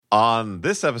On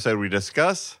this episode, we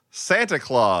discuss Santa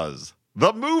Claus,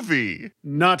 the movie.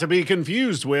 Not to be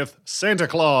confused with Santa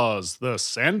Claus, the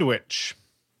sandwich.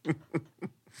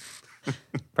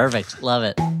 Perfect. Love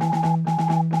it.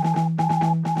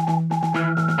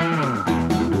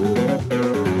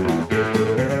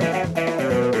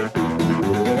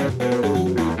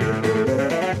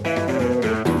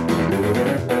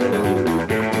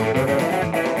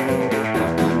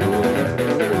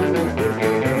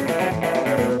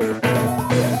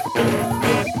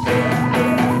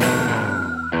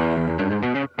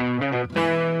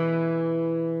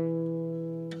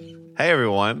 Hey,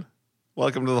 everyone.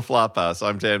 Welcome to the Flophouse.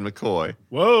 I'm Dan McCoy.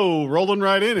 Whoa, rolling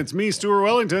right in. It's me, Stuart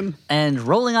Wellington. And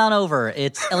rolling on over,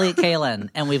 it's Elliot Kalin,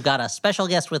 and we've got a special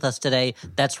guest with us today.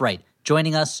 That's right,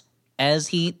 joining us as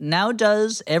he now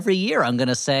does every year, I'm going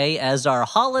to say, as our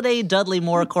holiday Dudley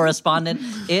Moore correspondent.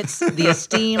 It's the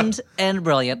esteemed and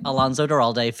brilliant Alonso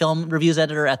Duralde, film reviews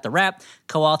editor at The Wrap,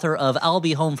 co-author of I'll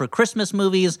Be Home for Christmas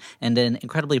movies, and an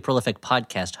incredibly prolific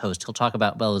podcast host. He'll talk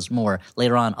about those more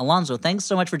later on. Alonso, thanks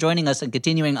so much for joining us and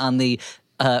continuing on the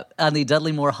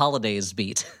Dudley Moore holidays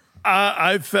beat.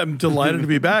 I'm delighted to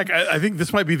be back. I think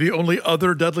this might be the only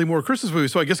other Dudley Moore Christmas movie,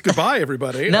 so I guess goodbye,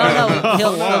 everybody.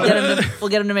 We'll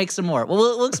get him to make some more.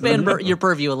 We'll expand your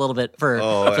purview a little bit for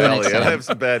the next Elliot, time. I have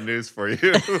some bad news for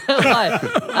you. Why?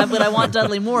 But I want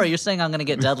Dudley more. You're saying I'm going to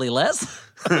get Dudley less?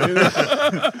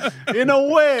 In a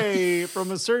way,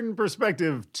 from a certain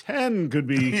perspective, 10 could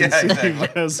be conceived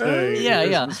as a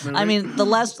Christmas movie. I mean, the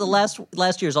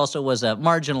last year's also was a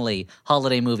marginally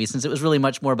holiday movie, since it was really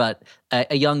much more about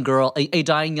a young girl, a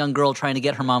dying young girl trying to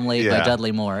get her mom laid by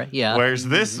Dudley Moore. Yeah. Whereas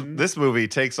this movie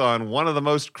takes on one of the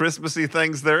most Christmassy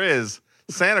things there is,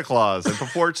 Santa Claus, and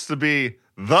purports to be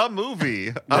the movie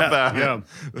about him.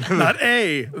 Not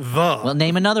the. Well,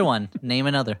 name another one. Name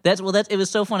another. It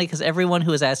was so funny because everyone who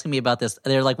was asking me about this,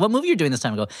 they're like, "What movie are you doing this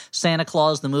time?" I go, "Santa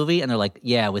Claus the movie," and they're like,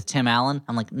 "Yeah, with Tim Allen."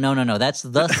 I'm like, "No, that's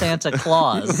the Santa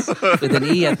Claus with an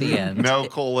E at the end." No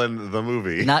colon the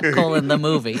movie. Not colon the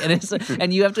movie.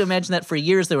 And you have to imagine that for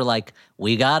years they were like,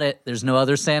 "We got it. There's no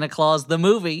other Santa Claus the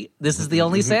movie. This is the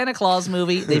only Santa Claus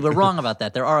movie." They were wrong about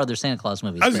that. There are other Santa Claus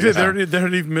movies. I was gonna say, there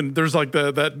had even been, there's like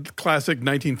that classic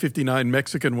 1959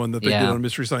 Mexican one that they did on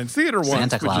Mystery Science Theater once,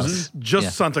 Santa Claus. which is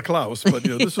just Santa Claus. But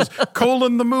this was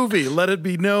colon the movie. Let it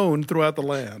be known throughout the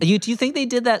land. Do you think they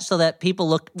did that so that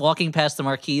people walking past the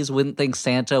marquees wouldn't think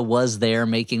Santa was there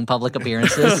making public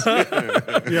appearances?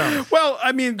 Yeah. Well,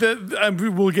 I mean,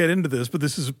 we'll get into this, but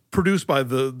this is produced by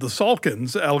the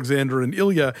Salkins, Alexander and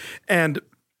Ilya, and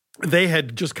they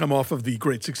had just come off of the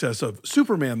great success of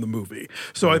Superman the movie.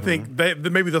 So I think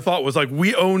maybe the thought was like,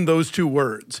 we own those two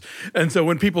words. And so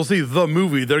when people see the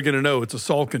movie, they're going to know it's a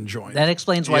Salkin joint. That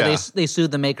explains why they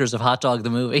sued the makers of Hot Dog the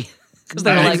movie. Because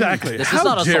they were like, exactly. This is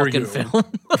not a Salkin film.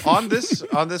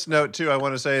 On this note, too, I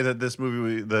want to say that this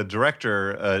movie, the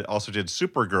director also did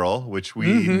Supergirl, which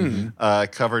we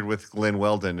covered with Glenn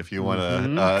Weldon. If you want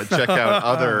to check out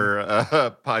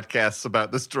other podcasts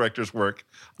about this director's work,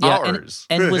 ours,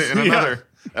 and was, in another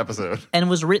episode. And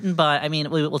was written by, I mean,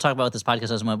 we'll talk about what this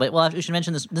podcast is, but we should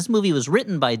mention this movie was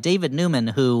written by David Newman,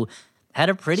 who had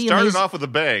a started off with a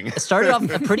bang. Started off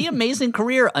a pretty amazing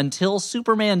career until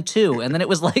Superman 2, and then it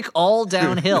was like all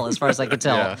downhill as far as I could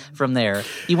tell from there.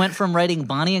 He went from writing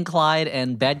Bonnie and Clyde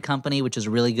and Bad Company, which is a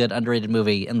really good underrated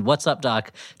movie, and What's Up,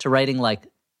 Doc, to writing like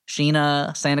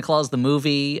Sheena, Santa Claus the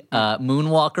movie,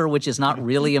 Moonwalker, which is not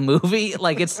really a movie.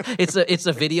 Like it's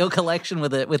a video collection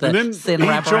with a thin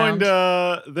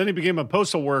wraparound. Then he became a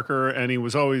postal worker, and he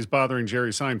was always bothering Jerry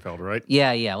Seinfeld, right?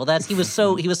 Yeah. Well, he was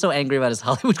so angry about his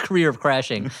Hollywood career of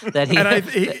crashing that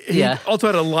he also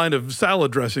had a line of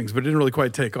salad dressings, but it didn't really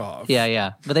quite take off.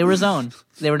 Yeah. But they were his own.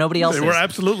 They were nobody else's. They were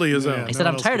absolutely his own. He said,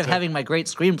 "I'm tired of having my great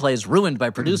screenplays ruined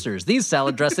by producers. These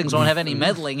salad dressings won't have any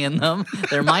meddling in them.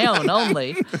 They're my own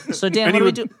only." So, Dan, what do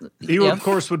we do? He, of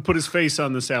course, would put his face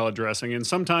on the salad dressing. And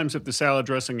sometimes if the salad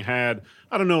dressing had,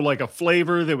 I don't know, like a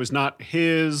flavor that was not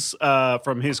his,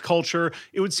 from his culture,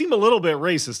 it would seem a little bit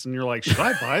racist. And you're like, should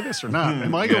I buy this or not?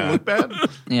 Am I going to look bad?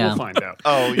 Yeah. We'll find out.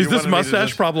 Oh, is this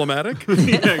mustache problematic?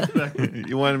 Yeah, exactly.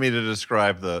 You wanted me to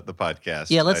describe the podcast.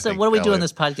 Yeah, let's. What do we do on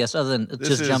this podcast other than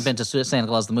just jump into Santa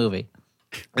Claus the movie?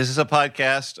 This is a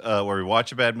podcast where we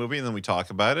watch a bad movie and then we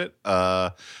talk about it.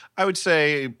 I would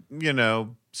say,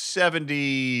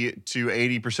 70 to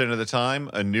 80% of the time,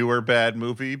 a newer bad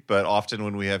movie, but often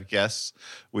when we have guests,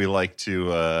 we like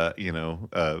to,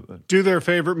 do their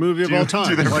favorite movie of all time.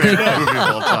 Do their favorite movie of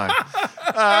all time.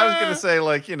 I was going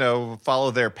to say,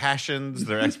 follow their passions,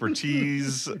 their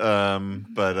expertise,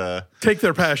 but take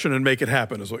their passion and make it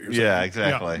happen is what you're saying. Yeah,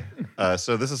 exactly. Yeah.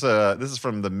 So this is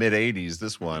from the mid '80s.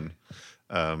 This one.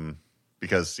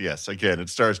 Because yes, again, it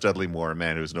stars Dudley Moore, a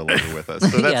man who's no longer with us.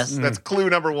 So that's clue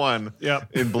number one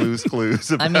in Blue's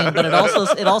Clues. I mean, but it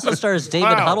also stars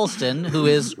David Huddleston, who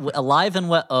is alive and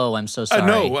well. Oh, I'm so sorry.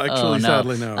 No, actually,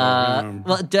 sadly, no.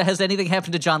 Well, has anything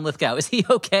happened to John Lithgow? Is he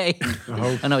okay?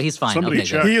 Oh, no, he's fine. Somebody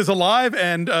check. He is alive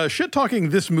and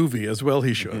shit-talking this movie as well.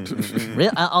 He should.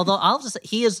 Really? Although I'll just say,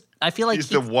 he is. I feel like he's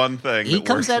the one thing he that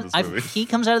comes works out. in this movie. He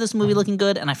comes out of this movie looking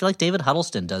good, and I feel like David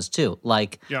Huddleston does too.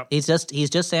 Like he's just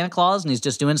Santa Claus, and he's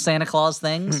just doing Santa Claus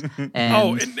things.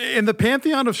 And in the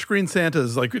pantheon of screen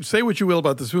Santas, like say what you will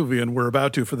about this movie, and we're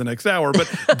about to for the next hour,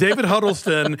 but David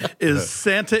Huddleston is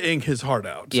Santa-ing his heart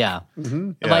out. Yeah,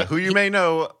 Yeah, who you may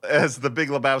know as the Big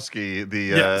Lebowski,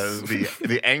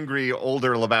 the angry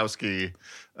older Lebowski,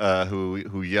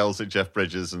 who yells at Jeff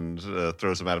Bridges and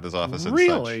throws him out of his office.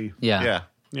 Really? And such. Yeah.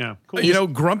 Yeah, cool. You know,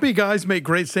 grumpy guys make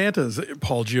great Santas.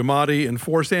 Paul Giamatti in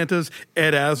Four Santas,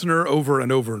 Ed Asner over and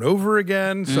over and over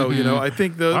again. So you know, I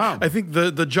think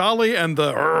the jolly and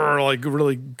the like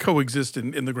really coexist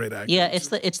in the great actors. Yeah,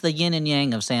 it's the yin and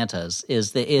yang of Santas.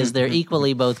 They're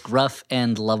equally both gruff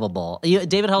and lovable.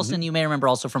 David Huddleston, you may remember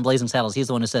also from Blazing Saddles. He's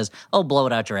the one who says, "Oh, blow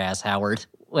it out your ass, Howard."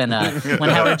 When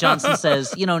Howard Johnson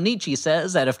says, Nietzsche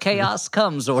says that if chaos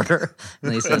comes order,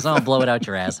 and he says, "Oh, blow it out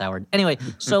your ass, Howard." Anyway,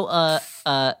 so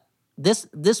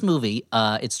this movie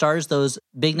it stars those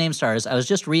big name stars. I was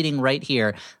just reading right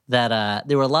here that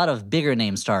there were a lot of bigger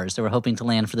name stars that were hoping to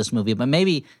land for this movie, but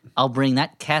maybe I'll bring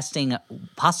that casting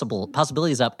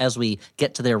possibilities up as we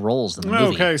get to their roles in the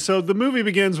movie. Okay, so the movie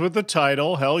begins with the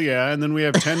title, hell yeah, and then we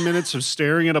have 10 minutes of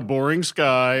staring at a boring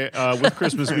sky with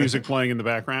Christmas music playing in the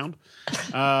background.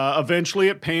 Eventually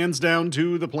it pans down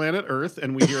to the planet Earth,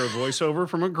 and we hear a voiceover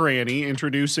from a granny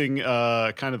introducing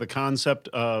kind of the concept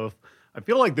of, I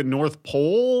feel like, the North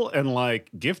Pole and like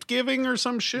gift giving or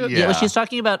some shit. Yeah, well, she's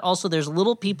talking about also there's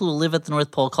little people who live at the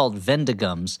North Pole called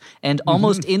Vendigums, and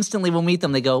almost instantly when we meet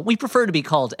them, they go, "We prefer to be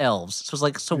called elves." So it's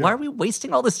like, why are we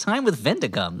wasting all this time with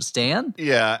Vendigums, Dan?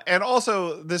 Yeah, and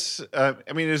also this,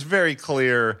 it's very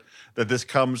clear that this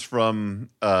comes from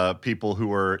people who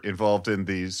were involved in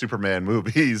the Superman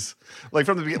movies. Like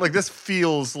from the beginning, like this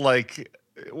feels like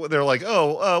they're like,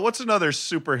 what's another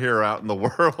superhero out in the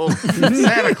world?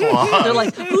 Santa Claus. They're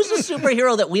like, who's a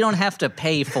superhero that we don't have to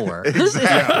pay for?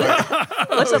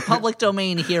 What's a public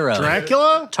domain hero?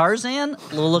 Dracula? Tarzan?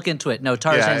 We'll look into it. No,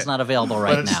 Tarzan's not available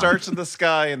right now. But it starts in the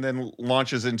sky and then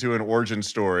launches into an origin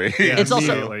story. Yeah, it's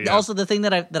also the thing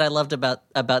that I loved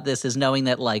about this is knowing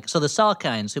that so the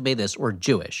Salkinds who made this were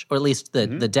Jewish, or at least the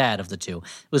dad of the two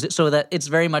was, so that it's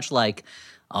very much like,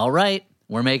 all right,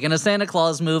 we're making a Santa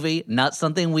Claus movie, not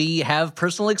something we have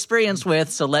personal experience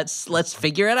with. So let's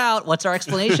figure it out. What's our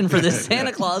explanation for this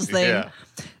Santa Claus thing? Yeah.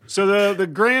 So the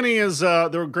granny is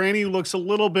the granny who looks a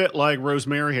little bit like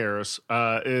Rosemary Harris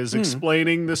is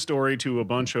explaining the story to a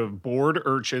bunch of bored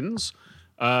urchins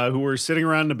who were sitting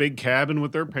around in a big cabin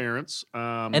with their parents.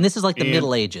 And this is like the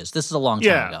Middle Ages. This is a long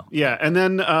time ago. Yeah, and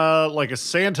then like a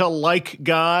Santa-like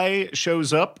guy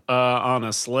shows up on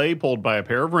a sleigh pulled by a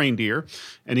pair of reindeer,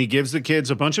 and he gives the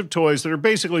kids a bunch of toys that are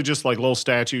basically just like little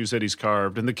statues that he's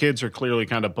carved, and the kids are clearly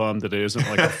kind of bummed that it isn't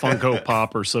like a Funko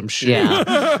Pop or some shit.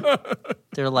 Yeah.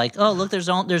 They're like, oh, look, there's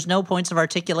no points of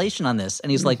articulation on this.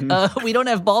 And he's like, we don't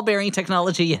have ball-bearing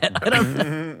technology yet.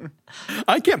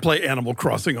 I can't play Animal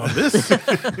Crossing on this.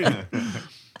 They're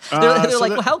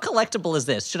like, well, how collectible is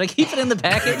this? Should I keep it in the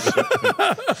package?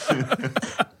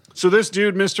 So this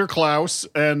dude, Mr. Claus,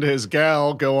 and his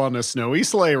gal go on a snowy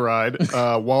sleigh ride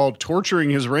while torturing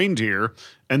his reindeer.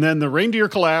 And then the reindeer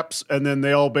collapse, and then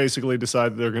they all basically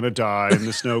decide that they're going to die, and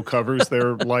the snow covers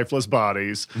their lifeless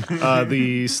bodies.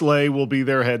 The sleigh will be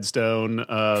their headstone,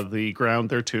 the ground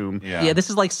their tomb. Yeah, this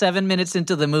is like 7 minutes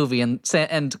into the movie, and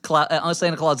Santa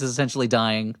Claus is essentially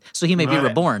dying. So he may be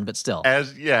reborn, but still.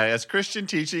 As Christian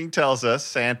teaching tells us,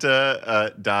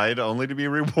 Santa died only to be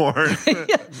reborn.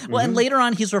 Well, and later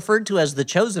on, he's referred to as the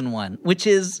chosen one, which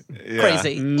is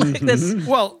crazy. Like this.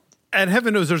 Well, and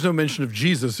heaven knows there's no mention of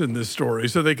Jesus in this story,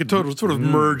 so they could sort of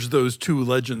merge those two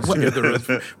legends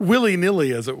together,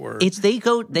 willy-nilly, as it were. They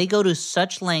go to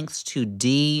such lengths to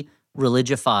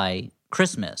de-religify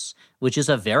Christmas, which is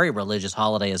a very religious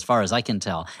holiday as far as I can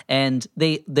tell. And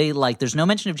they like, there's no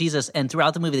mention of Jesus, and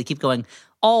throughout the movie they keep going,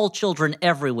 all children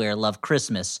everywhere love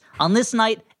Christmas. On this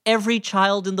night, every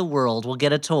child in the world will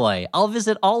get a toy. I'll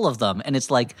visit all of them. And it's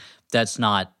like, that's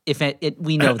not,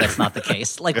 we know that's not the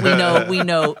case. Like we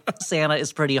know Santa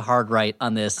is pretty hard right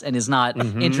on this and is not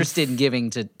interested in giving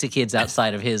to kids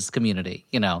outside of his community,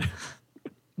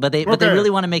 But they really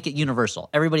want to make it universal.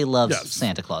 Everybody loves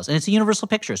Santa Claus, and it's a universal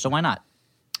picture, so why not?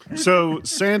 So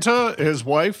Santa, his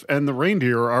wife, and the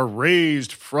reindeer are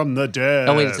raised from the dead.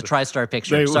 Oh, wait, it's a TriStar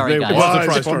picture. Sorry, guys.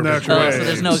 Rise from their So grave.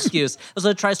 there's no excuse. It was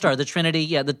a TriStar, the Trinity.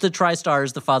 Yeah, the TriStar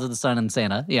is the Father, the Son, and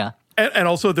Santa. Yeah. And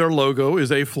also their logo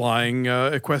is a flying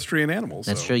equestrian animal.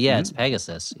 That's true. Yeah, it's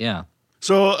Pegasus. Yeah.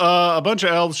 So a bunch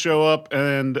of elves show up,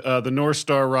 and the North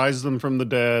Star rises them from the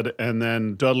dead, and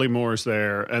then Dudley Moore's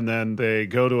there, and then they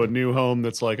go to a new home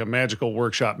that's like a magical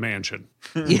workshop mansion.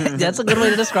 Yeah, that's a good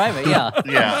way to describe it. Yeah.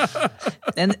 Yeah.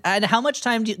 And how much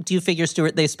time do you figure,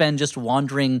 Stuart, they spend just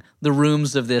wandering the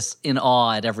rooms of this in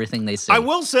awe at everything they see? I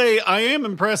will say I am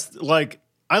impressed. Like,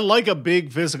 I like a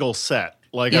big physical set.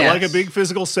 Like, Yes. I like a big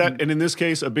physical set, and in this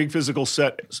case, a big physical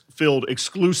set filled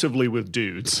exclusively with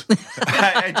dudes.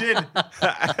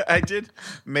 I did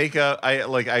make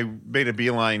I made a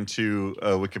beeline to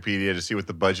Wikipedia to see what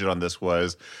the budget on this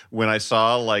was when I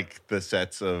saw like the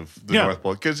sets of the North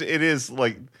Pole, because it is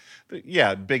like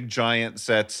big giant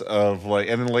sets of like,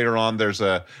 and then later on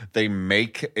they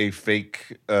make a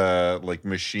fake like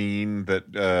machine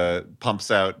that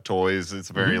pumps out toys. It's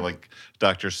very like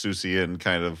Dr. Seussian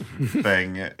kind of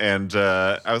thing, and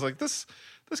I was like, this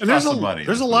costs some money.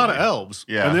 There's a lot of elves.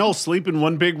 Yeah. And they all sleep in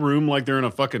one big room like they're in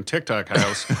a fucking TikTok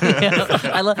house.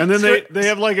 Yeah, And then they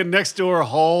have like a next door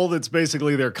hall that's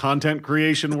basically their content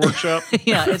creation workshop.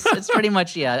 yeah, it's pretty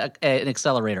much an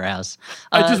accelerator house.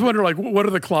 I just wonder, like, what are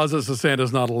the closets that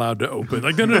Santa's not allowed to open?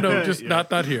 Like, no, just not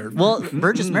here. Well,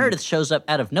 Burgess Meredith shows up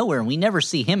out of nowhere, and we never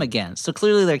see him again. So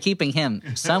clearly, they're keeping him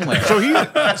somewhere.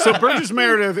 So Burgess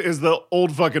Meredith is the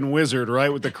old fucking wizard,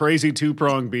 right? With the crazy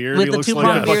two-pronged beard. With He the looks two-pronged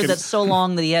like a beard fucking- that's so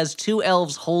long that he has two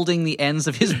elves holding the ends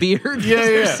of his beard. Yeah.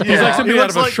 He's like something He out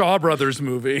looks of a like- Shaw Brothers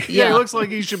movie. Yeah, he looks like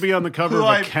he should be on the cover of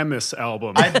I- a Chemist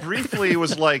album. I briefly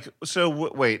was like,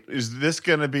 so wait, is this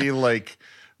going to be like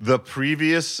the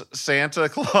previous Santa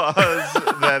Claus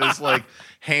that is like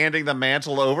handing the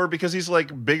mantle over? Because he's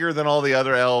like bigger than all the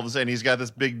other elves and he's got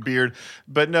this big beard.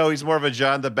 But no, he's more of a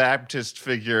John the Baptist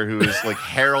figure who has like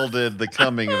heralded the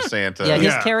coming of Santa. Yeah,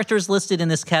 his character's listed in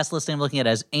this cast list I'm looking at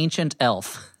as Ancient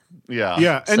Elf.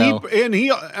 Yeah. And So-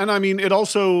 I mean,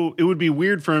 it would be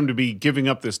weird for him to be giving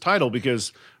up this title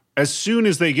because as soon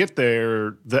as they get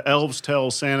there, the elves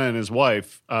tell Santa and his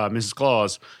wife, Mrs.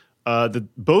 Claus, that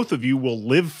both of you will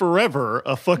live forever.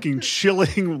 A fucking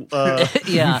chilling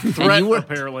Yeah, threat, and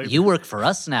apparently. you work for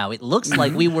us now. It looks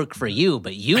like we work for you,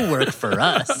 but you work for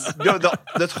us. No,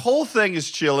 this whole thing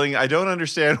is chilling. I don't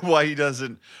understand why he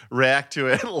doesn't react to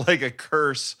it like a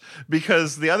curse.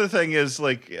 Because the other thing is,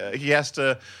 like, he has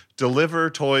to deliver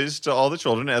toys to all the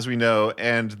children, as we know,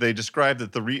 and they describe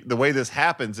that the way this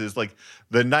happens is like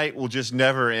the night will just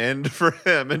never end for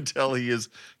him until he has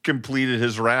completed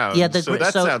his round. Yeah, so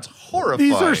that sounds horrifying.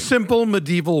 These are simple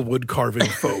medieval wood carving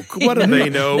folk. What do they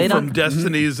know They from don't-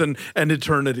 destinies and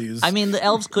eternities? I mean, the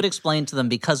elves could explain to them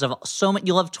because of so many.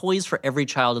 You'll have toys for every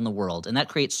child in the world, and that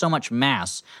creates so much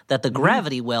mass that the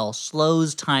gravity well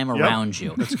slows time around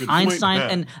you. That's a good Einstein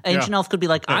point. and Ancient Elf could be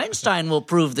like, Einstein will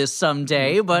prove this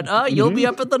someday, but you'll be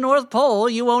up at the North Pole.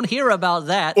 You won't hear about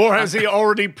that. Or has he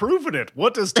already proven it?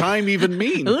 What does time even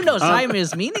mean? Who knows? Time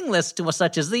is meaningless to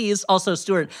such as these. Also,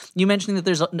 Stuart, you mentioning that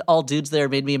there's all dudes there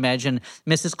made me imagine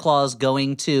Mrs. Claus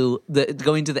going to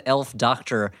the elf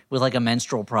doctor with like a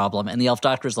menstrual problem, and the elf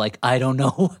doctor's like, I don't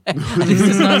know. This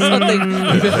is not something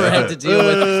we've ever had to deal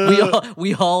with.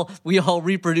 We all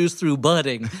reproduce through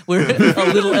budding, where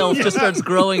a little elf just starts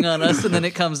growing on us, and then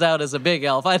it comes out as a big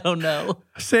elf. I don't know.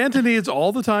 Santa needs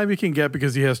all the time he can get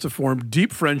because he has to form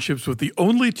deep friendships with the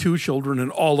only two children in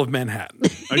all of Manhattan.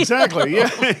 Exactly.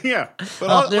 Yeah.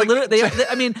 Oh,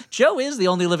 I mean, Joe is the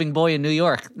only living boy in New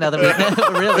York. Now that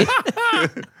we really,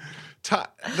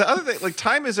 The other thing, like,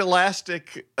 time is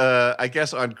elastic, I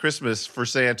guess, on Christmas for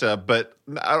Santa, but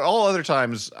all other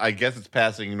times, I guess it's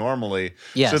passing normally.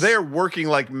 Yes. So they're working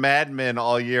like madmen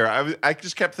all year. I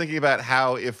just kept thinking about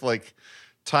how if, like,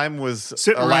 time was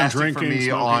Sitting around elastic for drinking, me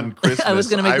smoking. on Christmas, I was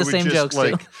gonna make the would same just, jokes, too.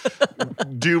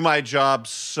 like, do my job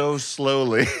so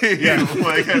slowly.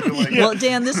 Like, Well,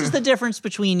 Dan, this is the difference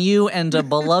between you and a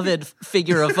beloved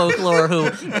figure of folklore who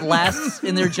lasts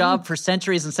in their job for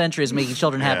centuries and centuries, making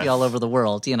children happy all over the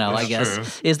world. You know, I guess true.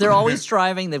 is they're always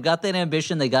striving. They've got that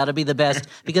ambition. They got to be the best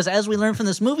because, as we learn from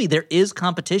this movie, there is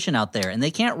competition out there, and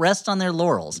they can't rest on their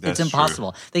laurels. That's it's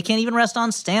impossible. They can't even rest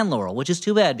on Stan Laurel, which is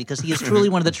too bad because he is truly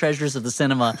one of the treasures of the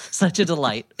cinema. Such a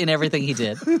delight in everything he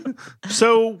did.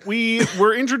 So we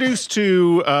were introduced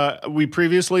to, we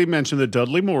previously mentioned that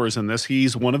Dudley Moore is in this.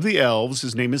 He's one of the elves.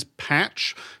 His name is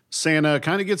Patch. Santa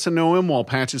kind of gets to know him while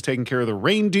Patch is taking care of the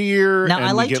reindeer. Now, and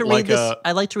I we like get to read this.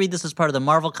 I like to read this as part of the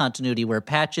Marvel continuity, where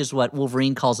Patch is what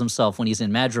Wolverine calls himself when he's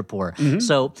in Madripoor.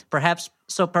 So perhaps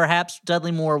So perhaps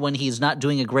Dudley Moore, when he's not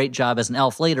doing a great job as an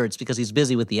elf later, it's because he's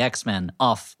busy with the X-Men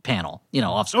off panel,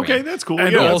 off screen. Okay, that's cool.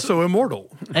 And also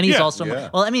immortal. And he's also well.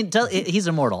 I mean, he's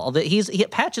immortal. Although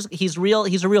Patch is he's real.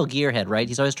 He's a real gearhead, right?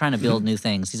 He's always trying to build new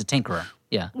things. He's a tinkerer.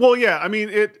 Yeah. Well, yeah. I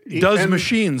mean, does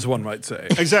machines, one might say.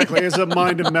 Exactly. As a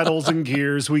mind of metals and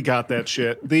gears, we got that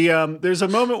shit. There's a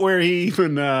moment where he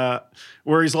even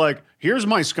where he's like, "Here's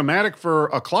my schematic for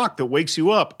a clock that wakes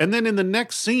you up," and then in the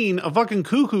next scene, a fucking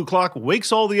cuckoo clock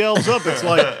wakes all the elves up. It's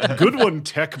like, good one,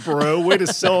 tech bro. Way to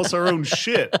sell us our own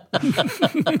shit. Hey,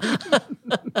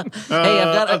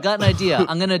 I've got an idea.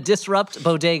 I'm going to disrupt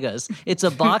bodegas. It's a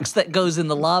box that goes in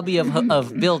the lobby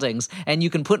of buildings, and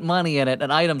you can put money in it,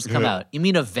 and items come out. You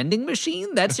mean a vending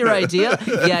machine? That's your idea?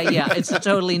 Yeah. It's a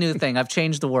totally new thing. I've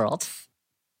changed the world.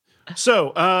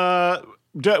 So,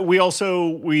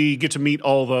 we get to meet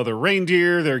all the other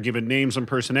reindeer. They're given names and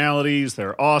personalities.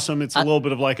 They're awesome. It's a little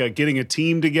bit of like getting a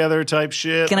team together type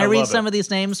shit. Can I read some of these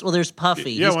names? Well, there's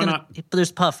Puffy. Yeah, why not?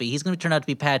 There's Puffy. He's going to turn out to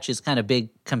be Patch's kind of big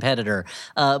competitor.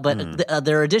 But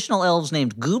there are additional elves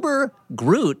named Goober,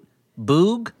 Groot,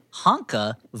 Boog,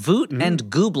 Honka, Voot, and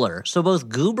Goobler. So both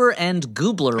Goober and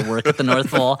Goobler work at the North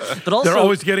Pole. But also, they're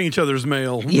always getting each other's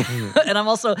mail. Yeah, and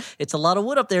it's a lot of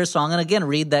wood up there, so I'm going to again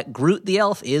read that Groot the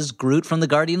elf is Groot from the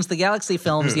Guardians of the Galaxy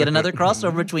films. Yet another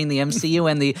crossover between the MCU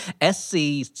and the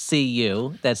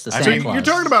SCCU. That's the Santa Claus. You're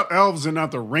talking about elves and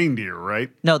not the reindeer,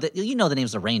 right? No, the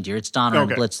names of reindeer. It's Donner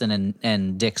and Blitzen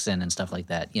and Dixon and stuff like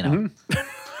that.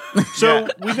 So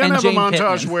we then have Jane a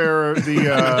montage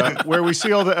Pittman. where we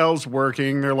see all the elves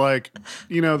working. They're like,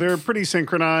 they're pretty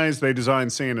synchronized. They design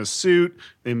Santa's suit.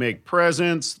 They make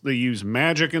presents. They use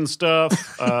magic and stuff.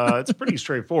 It's pretty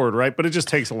straightforward, right? But it just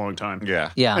takes a long time.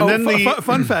 Yeah. And then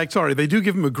fun fact, sorry, they do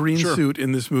give him a green suit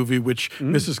in this movie, which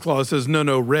Mrs. Claus says,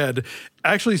 no, red.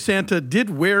 Actually, Santa did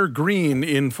wear green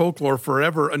in folklore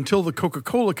forever until the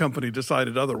Coca-Cola company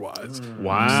decided otherwise.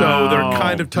 Wow. So they're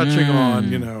kind of touching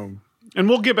on, And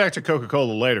we'll get back to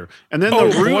Coca-Cola later. And then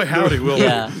boy, howdy, will we?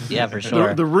 Yeah, for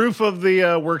sure. The roof of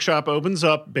the workshop opens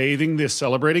up, bathing the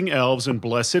celebrating elves in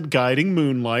blessed guiding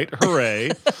moonlight.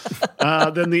 Hooray.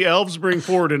 Then the elves bring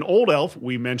forward an old elf.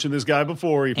 We mentioned this guy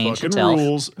before. He Ancient fucking elf.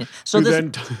 rules. Yeah.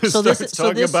 Then starts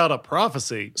talking about a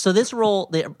prophecy. So this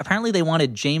role, apparently they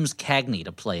wanted James Cagney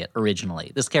to play it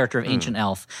originally, this character of Ancient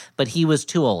Elf, but he was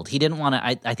too old. He didn't want to,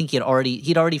 I think he'd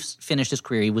already finished his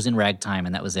career. He was in Ragtime,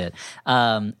 and that was it.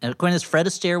 And according to this, Fred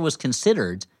Astaire was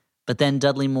considered, but then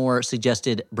Dudley Moore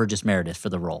suggested Burgess Meredith for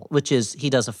the role, he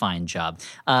does a fine job.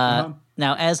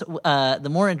 Now, as the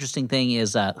more interesting thing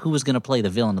is who was going to play the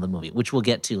villain of the movie, which we'll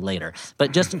get to later.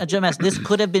 But just Jim asked, this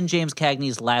could have been James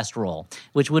Cagney's last role,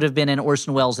 which would have been an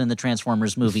Orson Welles in the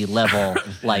Transformers movie level,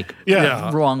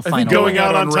 wrong final. I think going out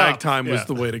out on on top. Ragtime was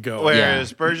the way to go.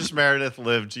 Whereas Burgess Meredith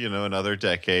lived, another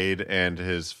decade, and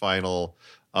his final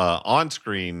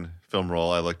on-screen film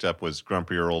role I looked up was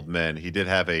Grumpier Old Men. He did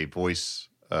have a voice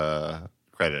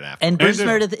credit after. And Burgess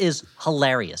Meredith is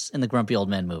hilarious in the Grumpy Old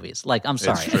Men movies. I'm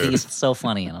sorry, I think he's so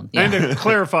funny in them. Yeah. And to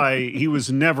clarify, he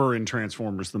was never in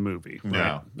Transformers the movie.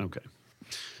 Right? No. Okay.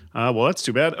 Well, that's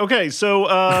too bad. Okay,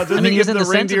 so then he was in the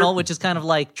reindeer... Sentinel, which is kind of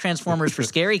like Transformers for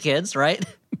scary kids, right?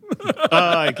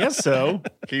 I guess so.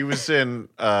 He was in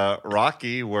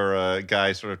Rocky, where a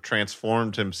guy sort of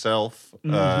transformed himself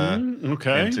into a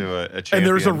champion. And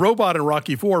there's a robot in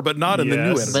Rocky IV, but not in the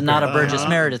new edit. But not a Burgess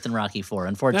Meredith in Rocky IV,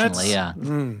 unfortunately,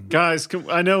 Guys,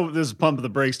 I know this is pumping the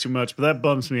brakes too much, but that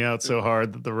bumps me out so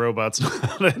hard that the robot's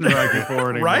not in Rocky IV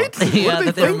anymore. Right?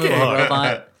 That they removed the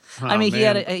robot. I mean,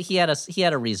 man. he had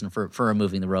a reason for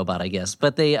removing the robot, I guess.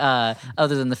 But they,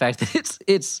 other than the fact that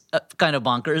it's kind of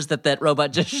bonkers that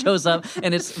robot just shows up,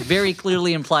 and it's very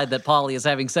clearly implied that Polly is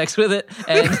having sex with it,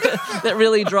 and that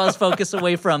really draws focus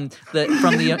away from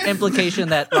the implication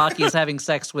that Rocky is having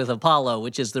sex with Apollo,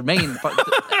 which is the main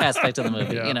aspect of the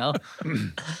movie.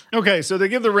 Okay, so they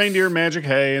give the reindeer magic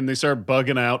hay, and they start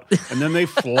bugging out, and then they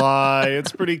fly.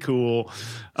 It's pretty cool.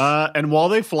 And while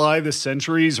they fly, the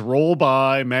centuries roll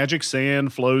by. Magic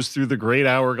sand flows through the great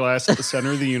hourglass at the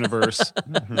center of the universe.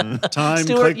 Time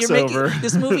Stuart, clicks over.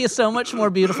 This movie is so much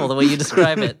more beautiful the way you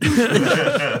describe it.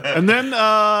 And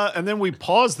then we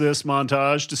pause this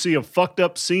montage to see a fucked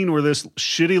up scene where this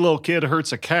shitty little kid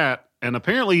hurts a cat, and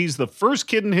apparently he's the first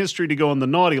kid in history to go on the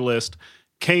naughty list.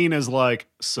 Kane is like,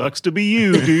 sucks to be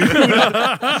you, dude.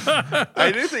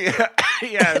 I do think,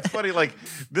 it's funny.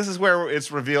 This is where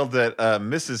it's revealed that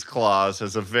Mrs. Claus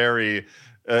has a very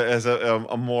as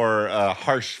a more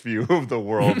harsh view of the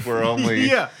world, where only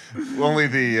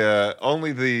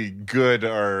the good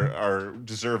are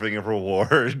deserving of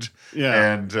reward,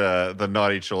 and the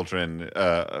naughty children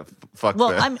fuck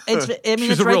them.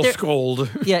 She's a right real there. scold.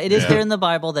 Yeah, it is there in the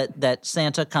Bible that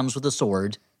Santa comes with a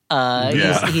sword.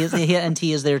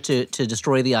 He is there to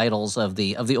destroy the idols of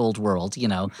the old world,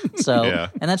 So,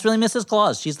 and that's really Mrs.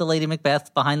 Claus. She's the Lady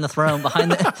Macbeth behind the throne,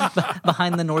 behind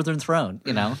the northern throne,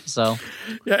 So,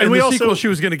 yeah, and the sequel, she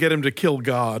was going to get him to kill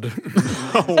God.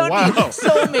 Oh wow!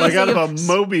 So amazing. Like out of a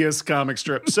Mobius comic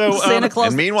strip. So Santa Claus.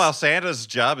 And meanwhile, Santa's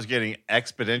job is getting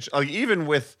exponential. Like, even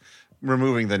with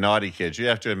removing the naughty kids, you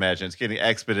have to imagine it's getting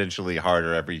exponentially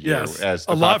harder every year. Yes, as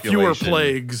the a lot fewer population-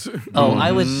 plagues. Oh,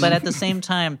 I would, but at the same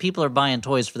time, people are buying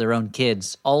toys for their own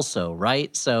kids, also,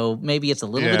 right? So maybe it's a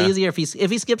little bit easier if he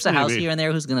skips a house here and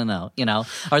there. Who's going to know?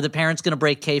 Are the parents going to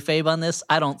break kayfabe on this?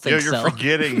 I don't think you're so.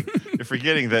 You're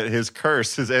forgetting that his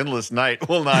curse, his endless night,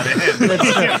 will not end.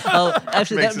 Oh,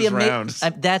 actually, that would be Makes his rounds.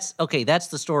 amazing. That's okay. That's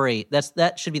the story.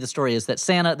 That should be the story. Is that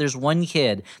Santa? There's one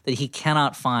kid that he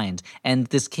cannot find, and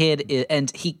this kid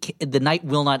the night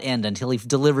will not end until he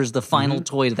delivers the final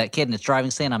toy to that kid, and it's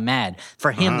driving Santa mad.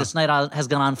 For him, this night has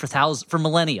gone on for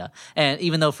millennia, and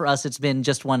even though for us it's been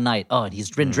just one night. Oh, and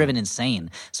he's been driven insane.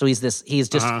 So he's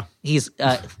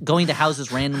going to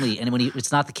houses randomly, and when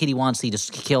it's not the kid he wants, he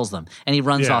just kills them, and he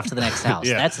runs off to the next house.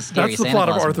 That's a scary. That's the Santa plot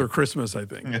of Claus Arthur movie. Christmas, I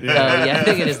think. I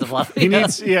think it is the plot. He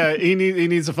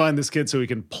needs to find this kid so he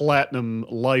can platinum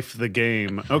life the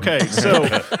game. Okay,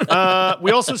 so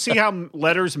we also see how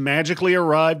letters magically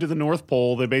arrive to the North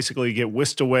Pole. They basically get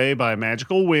whisked away by a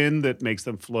magical wind that makes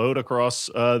them float across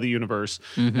the universe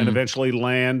and eventually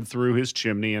land through his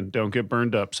chimney and don't get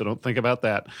burned up. So don't think about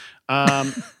that.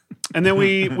 And then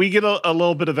we get a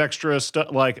little bit of extra stuff,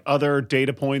 like other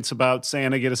data points about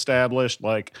Santa get established,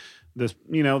 like this,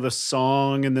 the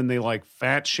song, and then they like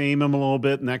fat shame him a little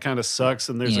bit, and that kind of sucks.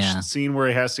 And there's a scene where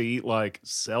he has to eat like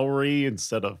celery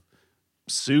instead of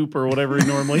soup or whatever he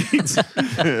normally eats.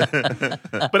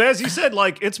 But as you said,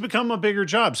 like, it's become a bigger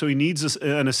job, so he needs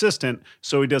an assistant.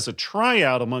 So he does a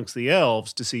tryout amongst the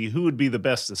elves to see who would be the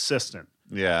best assistant.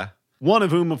 Yeah. One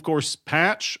of whom, of course,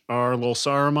 Patch, our little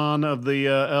Saruman of the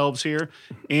elves here.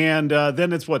 And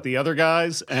then it's the other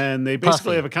guys, and they basically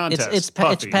Puffy. have a contest. It's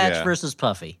Puffy. Patch versus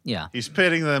Puffy. Yeah. He's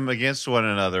pitting them against one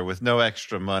another with no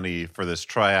extra money for this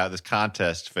tryout, this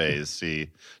contest phase,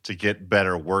 to get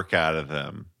better work out of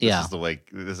them. This is the way.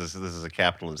 This is a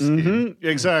capitalist scheme.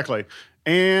 Exactly.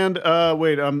 And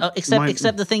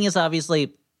except the thing is,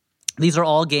 obviously, these are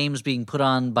all games being put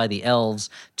on by the elves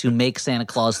to make Santa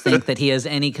Claus think that he has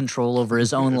any control over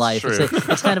his own life.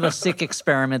 It's kind of a sick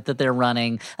experiment that they're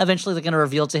running. Eventually, they're going to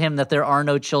reveal to him that there are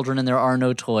no children and there are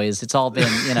no toys. It's all been,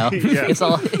 it's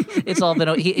all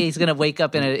been. He's going to wake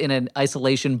up in an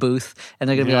isolation booth, and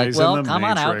they're going to be like, "Well, come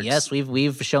on out. Yes,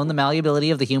 we've shown the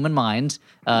malleability of the human mind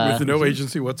with no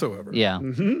agency whatsoever." Yeah.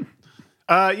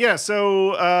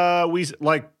 So we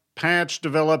Patch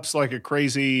develops like a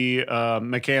crazy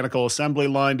mechanical assembly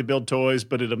line to build toys,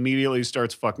 but it immediately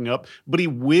starts fucking up. But he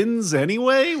wins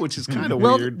anyway, which is kind of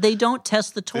weird. Well, they don't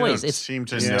test the toys. They don't seem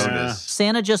to notice.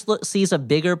 Santa just sees a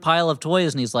bigger pile of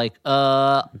toys, and he's like,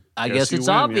 I guess it's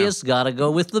obvious. Gotta go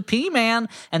with the P-Man.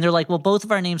 And they're like, well, both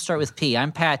of our names start with P.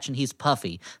 I'm Patch, and he's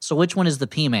Puffy. So which one is the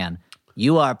P-Man?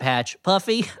 You are Patch.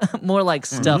 Puffy? More like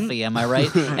Stuffy, am I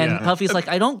right? And Puffy's like,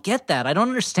 I don't get that. I don't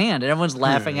understand. And everyone's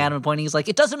laughing at him and pointing. He's like,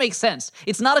 it doesn't make sense.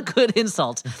 It's not a good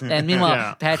insult. And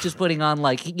meanwhile, Patch is putting on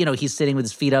he's sitting with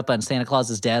his feet up on Santa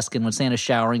Claus's desk. And when Santa's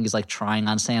showering, he's like trying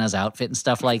on Santa's outfit and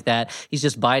stuff like that. He's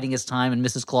just biding his time, and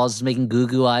Mrs. Claus is making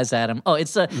goo-goo eyes at him. Oh,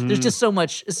 there's just so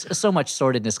much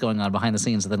sordidness going on behind the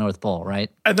scenes of the North Pole, right?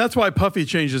 And that's why Puffy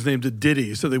changed his name to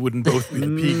Diddy, so they wouldn't both be the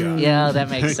P guy. Yeah, that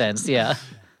makes sense. Yeah.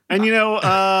 And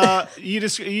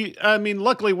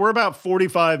luckily we're about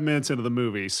 45 minutes into the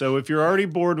movie. So if you're already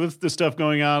bored with the stuff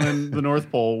going on in the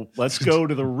North Pole, let's go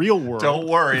to the real world. Don't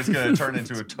worry, it's going to turn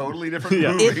into a totally different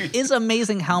movie. It is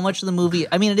amazing how much of the movie,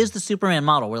 it is the Superman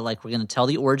model where we're going to tell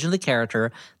the origin of the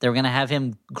character. They're going to have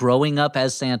him growing up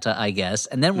as Santa, I guess,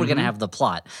 and then we're going to have the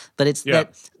plot. But it's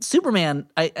that Superman,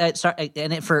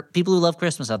 for people who love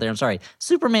Christmas out there, I'm sorry,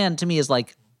 Superman to me is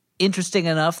like interesting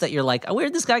enough that you're like, where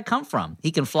did this guy come from? He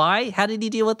can fly? How did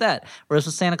he deal with that? Whereas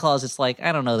with Santa Claus, it's like,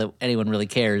 I don't know that anyone really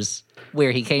cares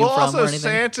where he came from also, or anything.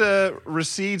 Santa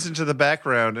recedes into the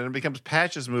background and it becomes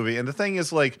Patch's movie. And the thing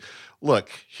is,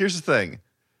 look, here's the thing.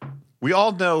 We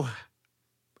all know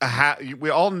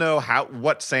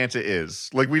what Santa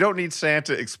is. Like, we don't need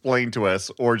Santa explained to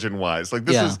us origin-wise. Like,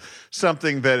 this is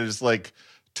something that is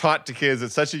taught to kids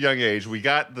at such a young age. We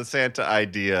got the Santa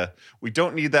idea. We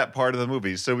don't need that part of the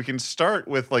movie. So we can start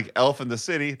with like Elf in the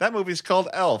City. That movie's called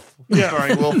Elf,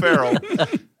 starring Will Ferrell.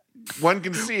 One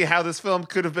can see how this film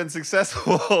could have been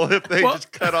successful if they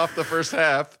just cut off the first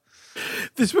half.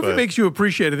 This movie makes you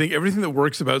appreciate, I think, everything that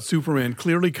works about Superman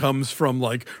clearly comes from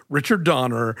like Richard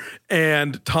Donner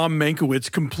and Tom Mankiewicz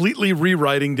completely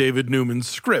rewriting David Newman's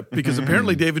script, because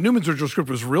apparently David Newman's original script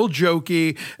was real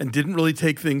jokey and didn't really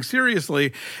take things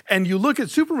seriously. And you look at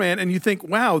Superman and you think,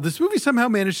 wow, this movie somehow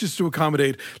manages to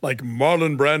accommodate like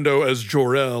Marlon Brando as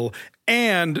Jor-El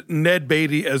and Ned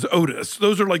Beatty as Otis.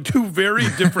 Those are like two very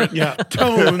different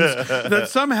tones that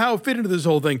somehow fit into this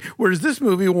whole thing. Whereas this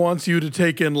movie wants you to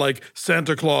take in like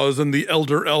Santa Claus and the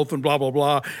Elder Elf and blah, blah,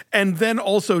 blah. And then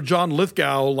also John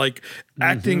Lithgow like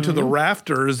acting to the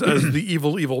rafters as the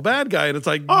evil bad guy. And it's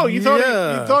like, you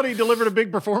thought he delivered a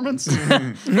big performance?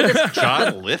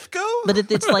 John Lithgow? But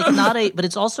it's like not a, but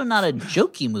it's also not a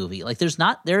jokey movie. Like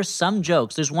there are some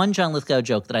jokes. There's one John Lithgow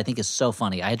joke that I think is so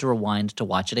funny. I had to rewind to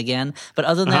watch it again. But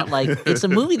other than that, like it's a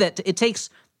movie that it takes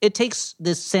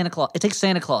this Santa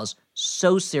Claus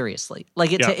so seriously.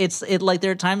 Like it's like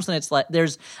there are times when it's like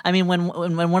when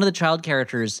one of the child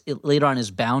characters later on is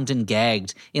bound and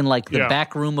gagged in like the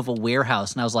back room of a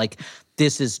warehouse, and I was like,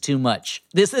 this is too much.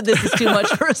 This is too much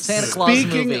for a Santa Claus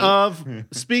movie.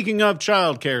 Speaking of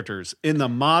child characters, in the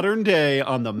modern day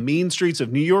on the mean streets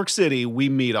of New York City, we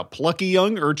meet a plucky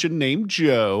young urchin named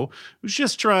Joe who's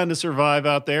just trying to survive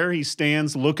out there. He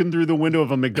stands looking through the window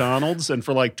of a McDonald's, and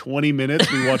for like 20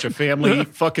 minutes we watch a family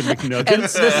eat fucking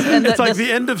McNuggets. It's like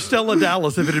the end of Stella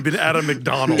Dallas if it had been at a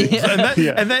McDonald's.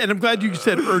 And I'm glad you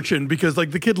said urchin, because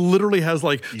like the kid literally has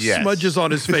like smudges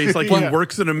on his face like he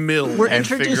works in a mill. And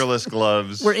fingerless gloves.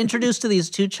 We're introduced to these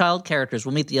two child characters.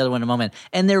 We'll meet the other one in a moment.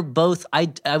 And they're both, I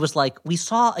was like, we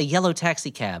saw a yellow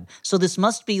taxi cab, so this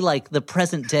must be like the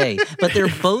present day. But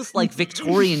they're both like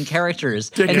Victorian characters.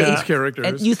 Dickens characters.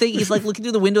 And you think he's like looking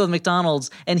through the window of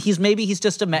McDonald's, and he's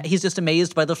just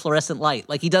amazed by the fluorescent light.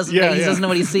 Like he doesn't know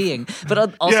what he's seeing.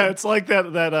 But also, it's like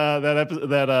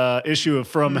that issue of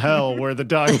From Hell where the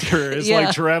doctor is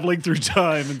like traveling through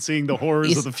time and seeing the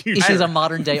horrors of the future. He sees a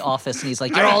modern day office, and he's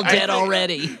like, "You're all dead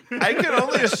already." I can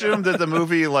only assume that the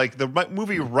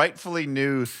movie rightfully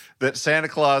knew that Santa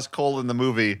Claus: the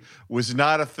movie was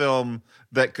not a film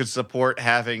that could support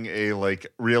having a like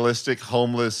realistic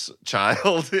homeless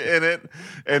child in it,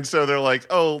 and so they're like,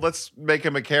 "Oh, let's make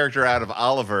him a character out of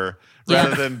Oliver."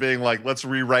 Rather than being like, let's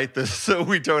rewrite this so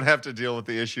we don't have to deal with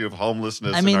the issue of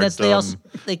homelessness. I mean, in our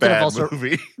they could have also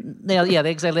movie. They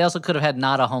also could have had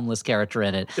not a homeless character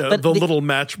in it. But the little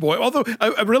match boy. Although,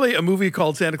 really, a movie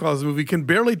called Santa Claus, movie can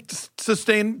barely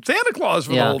sustain Santa Claus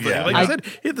for the whole thing. Yeah. Like I said,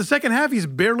 the second half, he's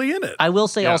barely in it. I will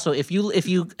say also, if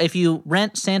you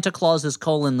rent Santa Claus's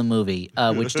the movie,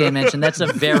 which Dan mentioned, that's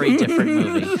a very different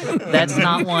movie. That's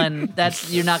not one.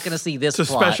 You're not going to see this. It's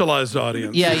a specialized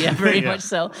audience. Yeah, very much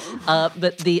so.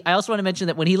 But I also want to mention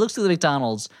that when he looks through the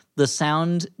McDonald's, the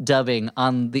sound dubbing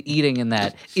on the eating in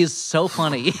that is so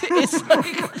funny. It's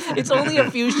like, it's only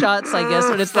a few shots, I guess,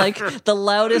 but it's like the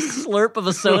loudest slurp of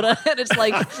a soda. And it's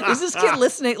like, is this kid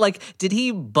listening? Like, did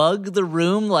he bug the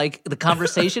room, like the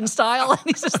conversation style? And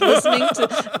he's just listening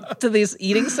to these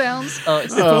eating sounds. Oh,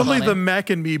 it's if only funny. the Mac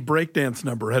and Me breakdance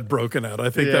number had broken out, I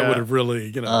think that would have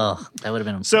really, Oh, that would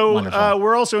have been so wonderful.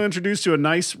 We're also introduced to a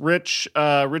nice, rich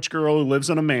girl who lives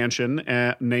in a mansion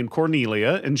named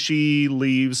Cornelia, and she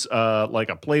leaves like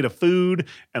a plate of food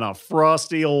and a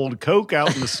frosty old Coke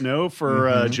out in the snow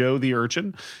for Joe the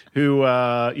urchin, who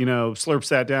slurps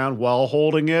that down while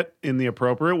holding it in the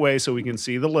appropriate way so we can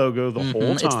see the logo the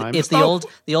whole time. It's the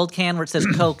old can where it says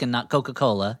Coke and not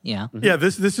Coca-Cola. Yeah. Yeah,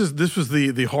 this was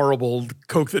the horrible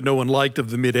Coke that no one liked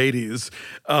of the mid '80s.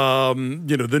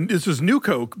 This was new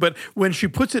Coke, but when she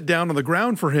puts it down on the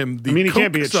ground for him, he Coke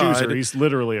can't be a side, chooser. He's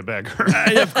literally a beggar.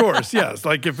 Of course, yes.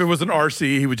 Like if it was an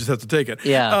RC, he would just have to take it.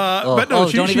 Yeah. But no,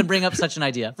 don't even bring up such an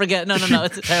idea. Forget. No.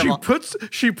 It's terrible.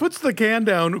 She puts the can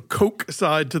down Coke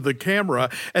side to the camera,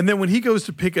 and then when he goes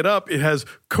to pick it up, it has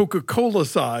Coca-Cola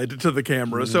side to the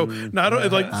camera. So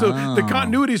the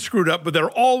continuity's screwed up, but they're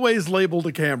always labeled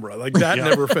a camera. Like that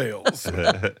never fails.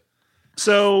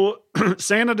 So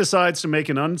Santa decides to make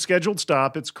an unscheduled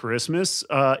stop. It's Christmas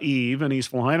Eve, and he's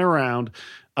flying around.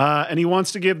 And he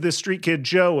wants to give this street kid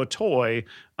Joe a toy,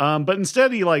 but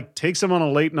instead he takes him on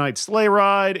a late night sleigh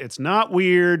ride. It's not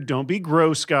weird. Don't be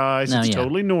gross, guys. It's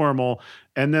totally normal.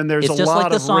 And then there's it's a just lot like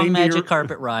the of song reindeer Magic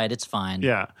Carpet Ride. It's fine.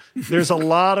 Yeah, there's a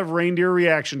lot of reindeer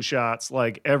reaction shots.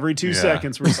 Like every 2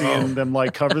 seconds, we're seeing them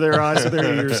cover their eyes with their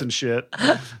ears and shit.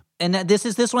 And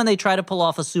this one they try to pull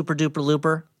off a super duper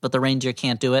looper, but the reindeer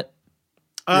can't do it.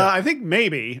 I think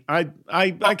maybe. I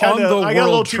got a the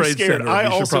little World too Trade scared. Center, I we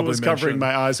should also probably was covering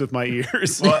mention. my eyes with my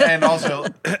ears. Well, and also,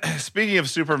 speaking of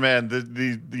Superman,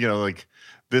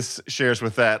 this shares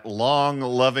with that long,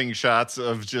 loving shots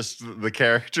of just the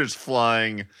characters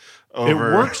flying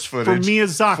over. It works for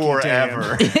Miyazaki,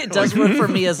 forever. It does work for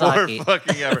Miyazaki. For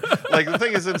fucking ever. Like the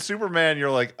thing is, in Superman,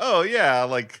 you're like, oh yeah,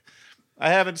 like I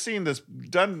haven't seen this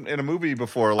done in a movie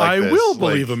before. Like I this. will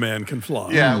believe a man can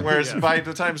fly. Yeah. Whereas by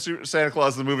the time Santa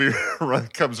Claus the movie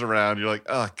comes around, you're like,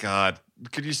 oh god,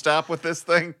 could you stop with this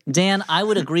thing? Dan, I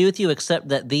would agree with you, except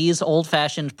that these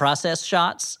old-fashioned process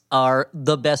shots are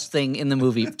the best thing in the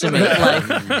movie to me.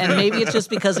 And maybe it's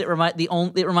just because it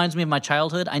reminds me of my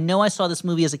childhood. I know I saw this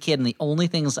movie as a kid, and the only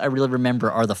things I really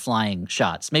remember are the flying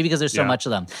shots. Maybe because there's so much of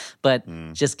them.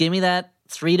 But just give me that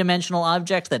three-dimensional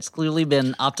object that's clearly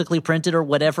been optically printed or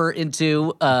whatever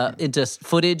into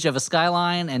footage of a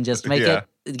skyline, and just make it.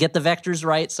 Get the vectors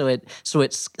right so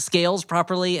it scales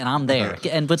properly, and I'm there.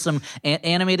 And put some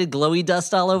animated glowy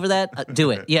dust all over that. Do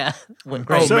it, yeah.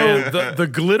 Great. Oh man, the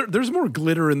glitter. There's more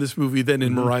glitter in this movie than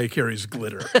in Mariah Carey's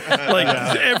Glitter.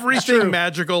 Like everything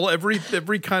magical, every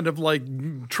kind of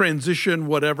like transition,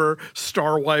 whatever,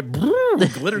 star wipe,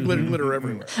 glitter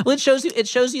everywhere. Well, it shows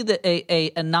you that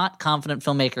a not confident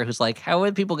filmmaker who's like, how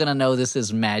are people going to know this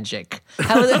is magic?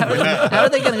 How are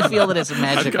they going to feel that it's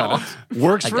magical?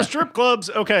 Works for strip clubs.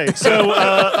 Okay, so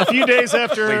a few days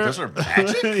after, Wait, those are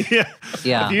magic?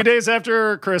 Yeah. A few days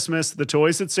after Christmas, the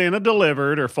toys that Santa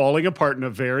delivered are falling apart in a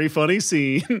very funny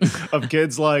scene of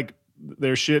kids like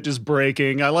their shit just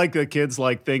breaking. I like the kids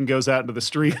like thing goes out into the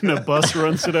street and a bus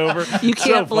runs it over. You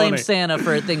can't blame funny. Santa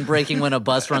for a thing breaking when a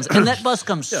bus runs, and that bus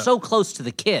comes so close to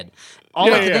the kid.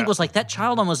 All I could think was like, that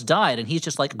child almost died, and he's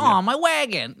just like, "Oh, my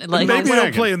wagon!" And like, Maybe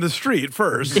they'll play in the street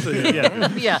first.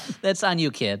 yeah, that's on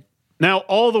you, kid. Now,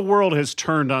 all the world has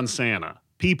turned on Santa.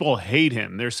 People hate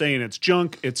him. They're saying it's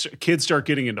junk. Kids start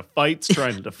getting into fights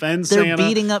trying to defend They're Santa.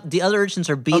 beating up the other urchins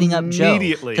are beating up Joe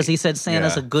Immediately. because he said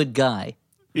Santa's a good guy.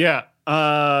 Yeah.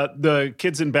 The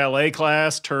kids in ballet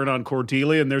class turn on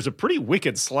Cordelia, and there's a pretty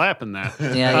wicked slap in that.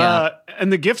 Yeah.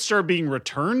 And the gifts start being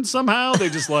returned somehow. They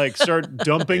just like start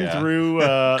dumping through,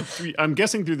 I'm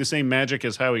guessing through the same magic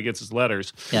as how he gets his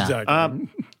letters. Yeah. Exactly.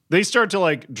 They start to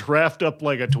like draft up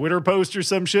like a Twitter post or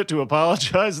some shit to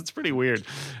apologize. It's pretty weird.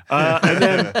 And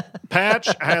then Patch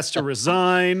has to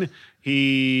resign.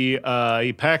 He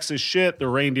packs his shit. The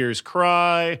reindeers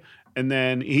cry. And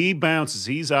then he bounces.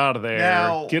 He's out of there.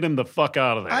 Now, get him the fuck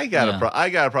out of there. I got a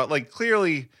problem. Like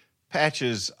clearly,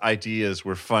 Patch's ideas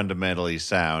were fundamentally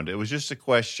sound. It was just a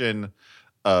question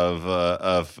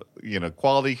of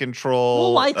quality control.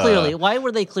 Well, why clearly? Why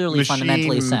were they clearly machine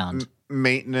fundamentally sound?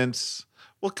 Maintenance.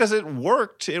 Well, because it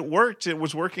worked. It worked. It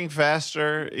was working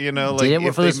faster. Did it work?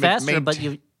 It was faster, but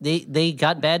they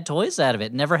got bad toys out of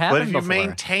it. Never happened before. But if you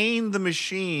maintain the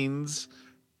machines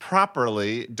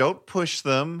properly, don't push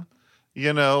them. Is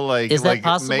that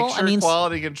possible? Make sure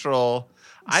quality control.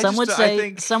 Some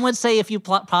would say if you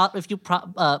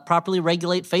properly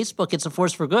regulate Facebook, it's a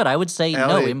force for good. I would say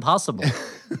no, impossible.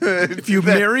 If you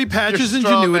marry Patch's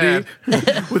ingenuity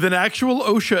with an actual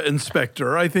OSHA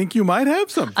inspector, I think you might have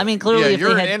something. I mean, clearly,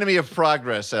 you're an enemy of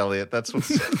progress, Elliot. That's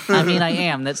what's. I mean, I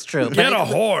am. That's true. Get a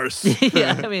horse.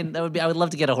 Yeah, I mean, I would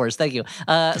love to get a horse. Thank you.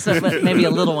 But maybe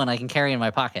a little one I can carry in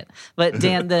my pocket. But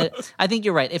Dan, I think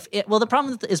you're right. The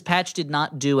problem is Patch did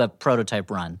not do a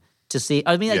prototype run. To see,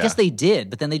 I mean, I guess they did,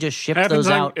 but then they just shipped those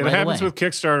out. It happens with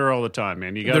Kickstarter all the time,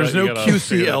 man. There's no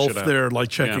QC elf there, like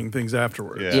checking things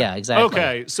afterwards. Yeah, exactly.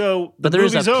 Okay, so but there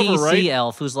is a over, PC right?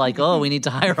 elf who's like, "Oh, we need to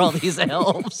hire all these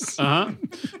elves."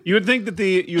 You would think that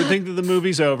the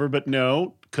movie's over, but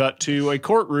no. Cut to a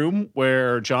courtroom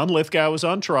where John Lithgow is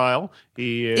on trial.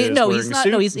 He is he's not.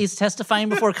 No, he's testifying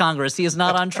before Congress. He is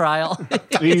not on trial.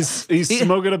 he's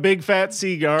smoking a big fat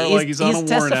cigar like he's on a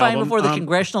Warren album. He's testifying before the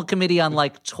Congressional Committee on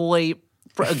like toy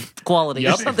quality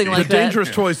or something like that. The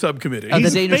Dangerous Toy Subcommittee.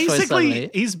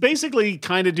 He's basically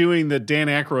kind of doing the Dan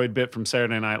Aykroyd bit from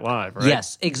Saturday Night Live, right?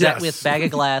 Yes, exactly. With Bag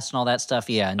of Glass and all that stuff.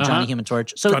 Yeah, and Johnny Human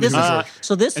Torch. So his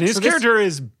character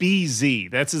is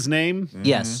BZ. That's his name.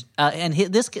 Yes, and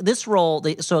this role.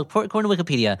 So according to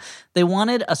Wikipedia, they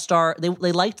wanted a star. They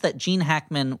liked that Gene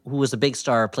Hackman, who was a big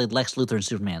star, played Lex Luthor in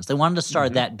Superman. So they wanted a star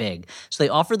that big. So they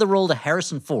offered the role to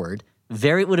Harrison Ford.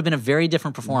 It would have been a very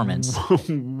different performance.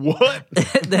 What?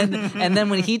 and then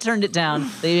when he turned it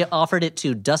down, they offered it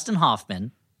to Dustin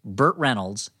Hoffman, Burt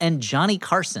Reynolds, and Johnny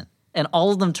Carson. And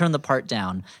all of them turned the part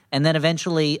down. And then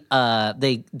eventually,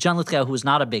 John Lithgow, who was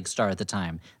not a big star at the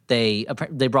time,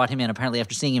 they brought him in apparently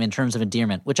after seeing him in Terms of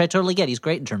Endearment, which I totally get. He's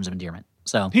great in Terms of Endearment.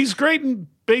 So he's great in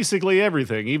basically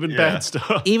everything, even bad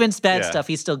stuff. Even bad stuff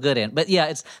he's still good in. But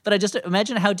yeah, but I just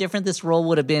imagine how different this role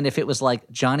would have been if it was like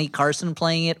Johnny Carson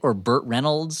playing it or Burt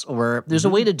Reynolds, or there's a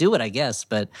way to do it, I guess,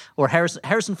 or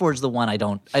Harrison Ford's the one I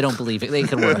don't believe it. They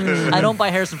could work. I don't buy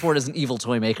Harrison Ford as an evil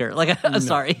toy maker. Like I'm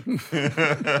sorry.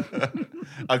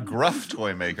 A gruff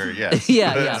toy maker, yes.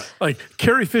 Yeah. Like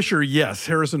Carrie Fisher, yes.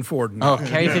 Harrison Ford, no. Oh,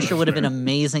 Carrie Fisher would have been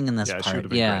amazing in this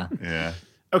part. Yeah. Yeah.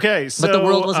 Okay, so but the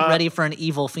world wasn't ready for an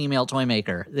evil female toy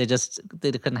maker. They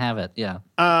couldn't have it. Yeah.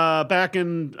 Back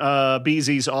in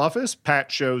BZ's office,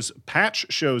 Patch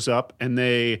shows up, and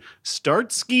they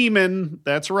start scheming.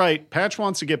 That's right. Patch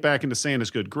wants to get back into Santa's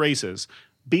good graces.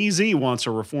 BZ wants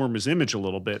to reform his image a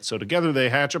little bit, so together they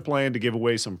hatch a plan to give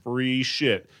away some free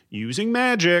shit using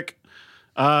magic.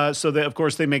 So that, of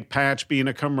course, they make Patch be in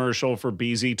a commercial for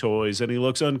BZ Toys, and he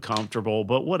looks uncomfortable,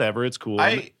 but whatever, it's cool.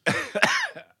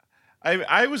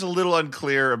 I was a little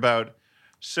unclear about.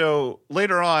 So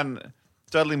later on,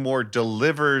 Dudley Moore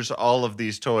delivers all of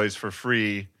these toys for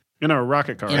free in a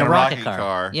rocket car. In a rocket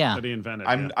car. Yeah, that he invented.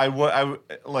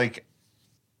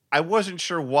 I wasn't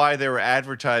sure why they were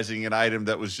advertising an item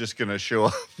that was just going to show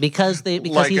up because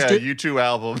like he's a U2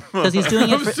 album. Because he's doing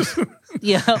it.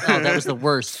 That was the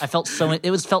worst. Felt so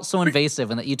invasive,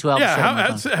 and that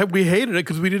U2 album. We hated it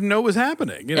because we didn't know it was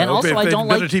happening. And also, I don't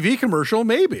like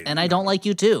And I don't like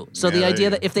U2. So the idea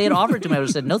that if they had offered to me, I would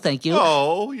have said no, thank you.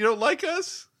 Oh, you don't like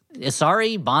us?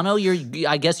 Sorry, Bono.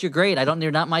 I guess you're great.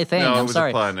 You're not my thing. No, I'm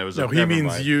sorry. It was a pun. He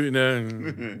means you. No.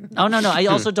 Oh no. I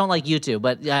also don't like YouTube.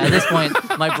 But at this point,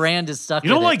 my brand is stuck. You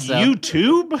don't like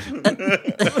YouTube?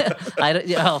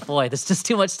 Oh boy, there's just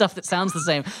too much stuff that sounds the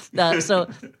same. So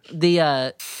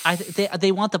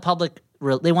they want the public.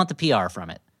 They want the PR from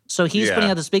it. So he's putting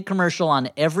out this big commercial on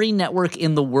every network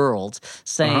in the world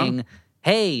saying.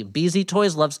 Hey, BZ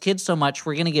Toys loves kids so much,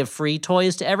 we're going to give free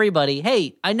toys to everybody.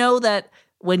 Hey, I know that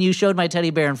when you showed my teddy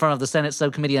bear in front of the Senate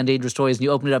Subcommittee on Dangerous Toys and you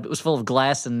opened it up, it was full of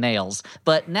glass and nails.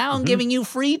 But now I'm giving you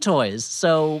free toys.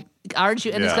 So aren't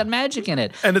you? And it's got magic in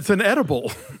it. And it's an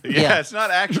edible. Yeah, it's not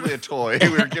actually a toy.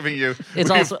 We're giving you.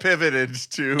 We've pivoted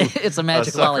to. It's a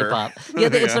magic lollipop. Yeah,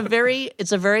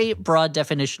 it's a very broad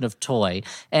definition of toy,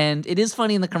 and it is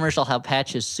funny in the commercial how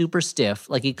Patch is super stiff.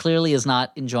 Like he clearly is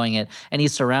not enjoying it, and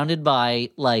he's surrounded by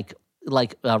like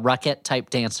Rockette type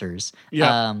dancers.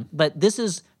 Yeah. But this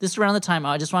is around the time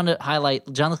I just wanted to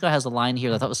highlight. John Lithgow has a line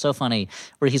here that I thought was so funny,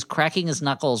 where he's cracking his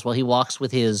knuckles while he walks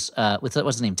with his what's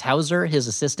his name, Towser, his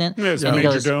assistant. Yeah, and he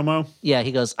goes, Domo. Yeah,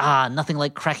 he goes, nothing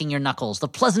like cracking your knuckles, the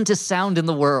pleasantest sound in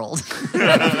the world.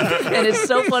 And it's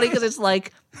so funny because it's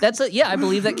like I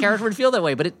believe that character would feel that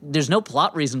way, but there's no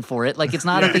plot reason for it. Like it's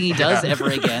not a thing he does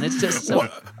ever again. It's just so.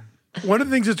 One of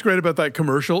the things that's great about that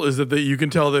commercial is that you can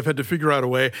tell they've had to figure out a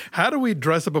way, how do we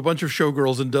dress up a bunch of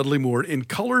showgirls in Dudley Moore in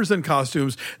colors and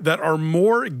costumes that are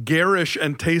more garish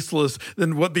and tasteless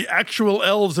than what the actual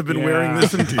elves have been wearing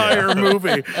this entire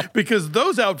movie? Because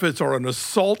those outfits are an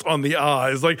assault on the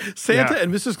eyes. Like Santa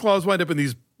and Mrs. Claus wind up in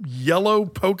these yellow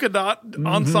polka dot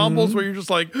ensembles where you're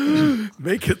just like,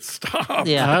 make it stop.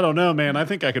 Yeah. I don't know, man. I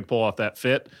think I could pull off that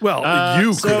fit. Well,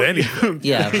 you could anything.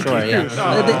 Yeah, sure,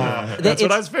 yeah. That's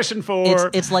what I was fishing for.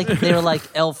 It's like they're like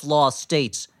elf law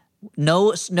states.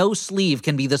 No sleeve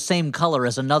can be the same color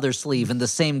as another sleeve in the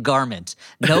same garment.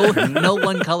 No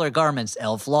one color garments.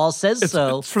 Elf law says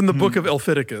so. It's from the book of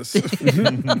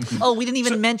Elphiticus. Oh, we didn't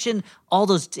even mention all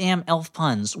those damn elf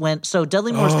puns. So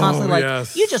Dudley Moore's constantly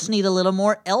you just need a little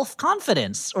more elf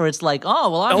confidence. Or it's like,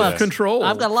 elf control.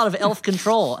 I've got a lot of elf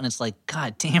control. And it's like,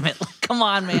 God damn it. Like, come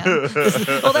on, man.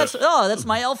 That's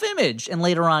my elf image. And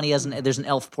later on there's an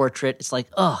elf portrait. It's like,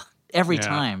 every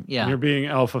time, You're being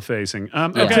alpha facing.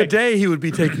 Okay. Today he would be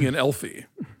taking an Elfie.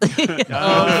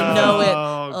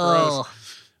 Gross.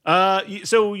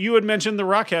 So you had mentioned the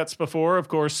Rockettes before, of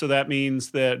course, so that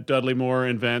means that Dudley Moore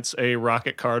invents a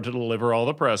rocket car to deliver all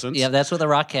the presents. Yeah, that's what the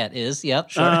Rockette is. Yep,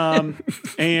 sure.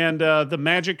 And the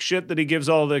magic shit that he gives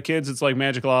all the kids, it's like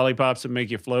magic lollipops that make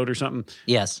you float or something.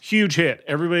 Yes. Huge hit.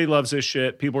 Everybody loves this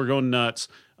shit. People are going nuts.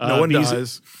 No one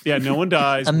dies. Yeah, no one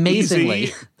dies.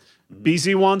 Amazingly.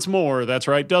 BZ wants more. That's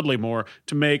right, Dudley Moore,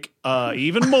 to make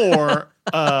even more.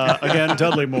 Again,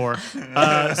 Dudley Moore.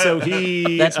 So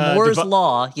he that's Moore's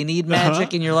law. You need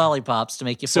magic in your lollipops to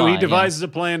make you fly. So he devises a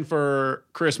plan for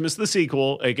Christmas the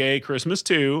sequel, aka Christmas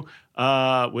 2,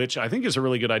 which I think is a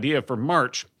really good idea for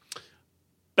March.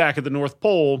 Back at the North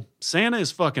Pole, Santa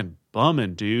is fucking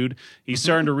bumming, dude. He's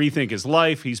starting to rethink his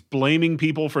life. He's blaming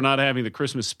people for not having the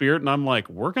Christmas spirit. And I'm like,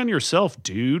 work on yourself,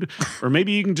 dude. Or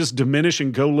maybe you can just diminish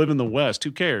and go live in the West.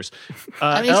 Who cares?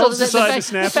 Elves decide to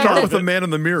snap Start with the man in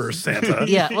the mirror, Santa.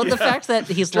 Yeah, well, the fact that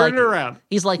he's Turn like, it around.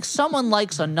 he's like, someone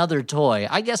likes another toy.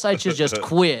 I guess I should just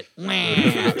quit. Like,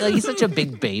 he's such a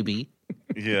big baby.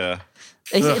 Yeah.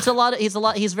 It's a lot.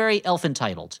 He's very elf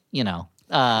entitled. You know.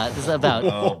 This is about.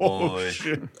 Oh boy.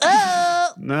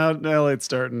 Now it's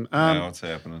starting. Now what's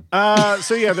happening?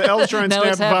 So yeah, the elves try and No,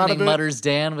 snap it's him out of happening. it. Mutters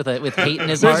Dan with hate in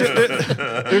his heart.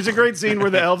 There's a great scene where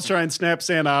the elves try and snap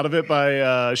Santa out of it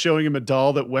by showing him a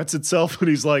doll that wets itself, and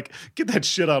he's like, "Get that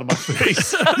shit out of my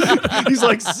face!" He's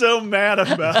like so mad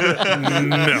about it.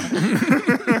 No.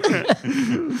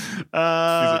 He's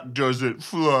like, does it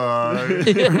fly?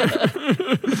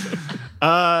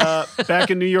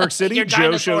 Back in New York City, You're Joe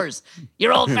showed. dinosaurs.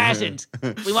 You're old fashioned.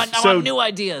 I want new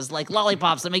ideas like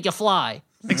lollipops that make you fly.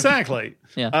 Exactly.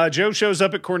 Yeah. Joe shows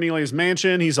up at Cornelia's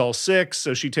mansion. He's all sick,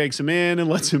 so she takes him in and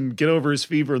lets him get over his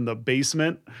fever in the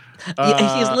basement.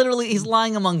 He's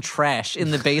lying among trash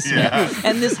in the basement,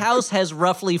 and this house has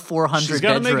roughly 400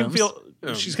 bedrooms.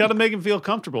 She's got to make him feel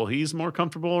comfortable. He's more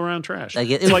comfortable around trash.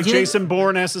 It's like Jason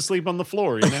Bourne has to sleep on the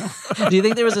floor, you know? Do you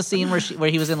think there was a scene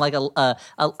where he was in like a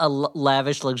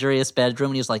lavish, luxurious bedroom,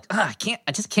 and he was like, I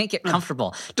just can't get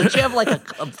comfortable. Don't you have like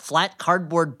a flat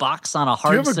cardboard box on a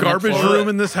hard? Do you have a cement garbage floor? room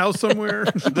in this house somewhere?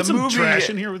 The movie trash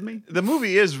in here with me. The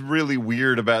movie is really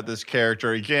weird about this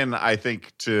character. Again, I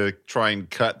think to try and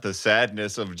cut the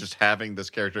sadness of just having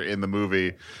this character in the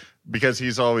movie. Because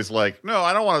he's always like, no,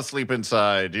 I don't want to sleep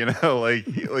inside, you know,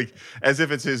 like as if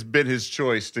it's been his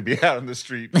choice to be out in the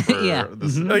street. For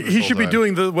this He should be time.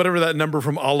 doing whatever that number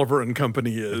from Oliver and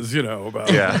Company is, you know,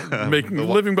 about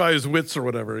living by his wits or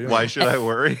whatever. You know? Why should I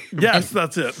worry? Yes,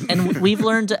 that's it. And we've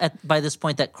learned by this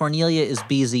point that Cornelia is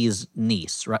Beezy's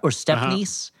niece, right, or step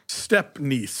niece. Step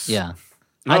niece. Yeah.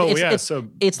 So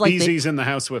it's like Beezy's in the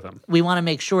house with him. We want to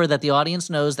make sure that the audience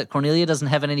knows that Cornelia doesn't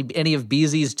have any of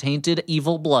Beezy's tainted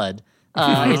evil blood.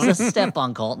 It's a step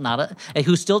uncle, not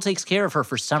who still takes care of her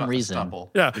for some reason.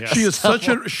 Yeah, she is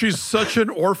she's such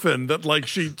an orphan that like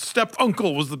step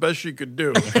uncle was the best she could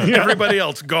do. Everybody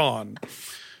else gone.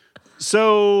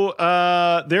 So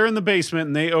they're in the basement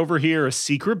and they overhear a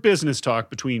secret business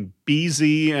talk between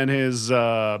Beezy and his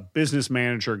business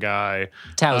manager guy.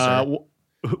 Towser.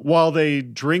 While they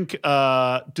drink,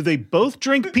 do they both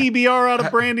drink PBR out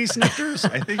of Brandy Snickers?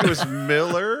 I think it was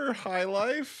Miller High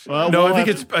Life. No, I think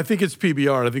it's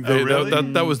PBR. I think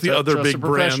that was the other big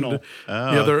brand.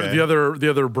 The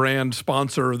other brand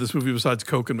sponsor of this movie besides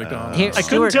Coke and McDonald's. I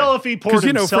couldn't tell if he poured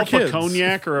himself for a kids.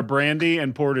 cognac or a brandy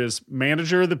and poured his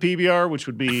manager the PBR, which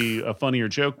would be a funnier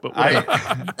joke. But whatever.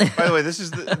 By the way,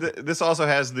 this also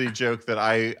has the joke that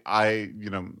I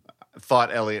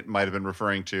thought Elliot might have been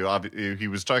referring to. He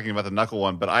was talking about the knuckle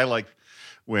one, but I like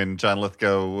when John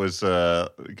Lithgow was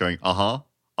going,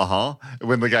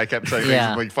 when the guy kept saying things,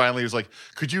 and like finally he was like,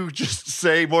 could you just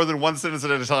say more than one sentence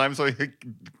at a time so you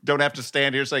don't have to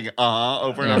stand here saying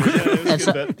over and over? And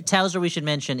so, Towser, we should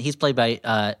mention, he's played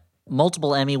by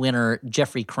multiple Emmy winner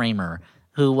Jeffrey Kramer,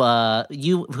 who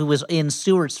was in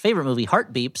Stewart's favorite movie,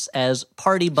 Heart Beeps, as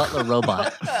Party Butler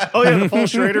Robot. Oh yeah, the Paul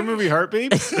Schrader movie, Heart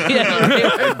Beeps?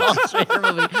 Yeah, Paul Schrader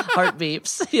movie, Heart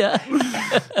Beeps. Yeah.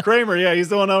 Kramer, yeah, he's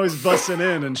the one always busting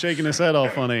in and shaking his head all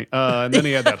funny. And then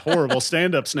he had that horrible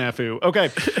stand-up snafu. Okay,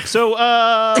 so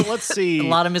let's see. A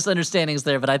lot of misunderstandings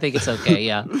there, but I think it's okay,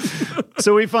 yeah.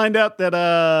 So we find out that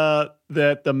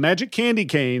that the magic candy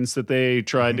canes that they're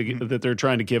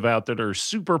trying to give out that are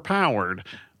super powered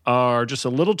are just a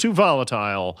little too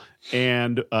volatile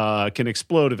and can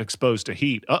explode if exposed to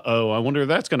heat. I wonder if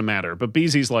that's going to matter. But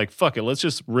Beezy's like, fuck it, let's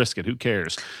just risk it. Who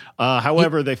cares?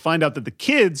 However, they find out that the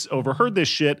kids overheard this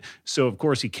shit, so of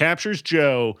course he captures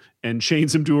Joe and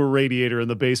chains him to a radiator in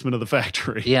the basement of the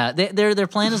factory. Yeah, their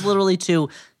plan is literally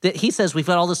he says, we've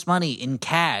got all this money in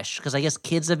cash, because I guess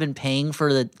kids have been paying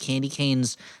for the candy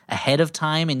canes ahead of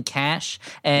time in cash,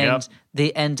 and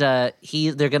they're going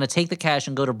to take the cash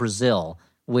and go to Brazil,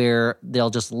 where they'll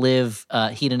just live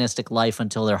a hedonistic life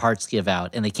until their hearts give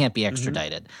out, and they can't be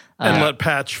extradited. And let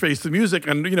Patch face the music,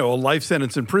 and a life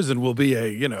sentence in prison will be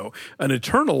an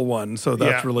eternal one. So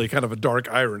that's really kind of a dark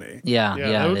irony. Yeah,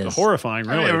 it is Horrifying,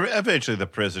 really. I mean, eventually, the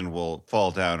prison will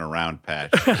fall down around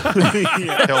Patch.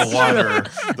 He'll wander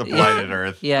the blighted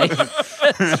earth. Yeah,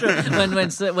 that's true.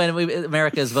 When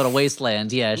America is but a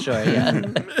wasteland. Yeah, sure.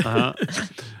 Yeah.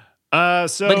 But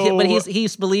he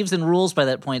believes in rules by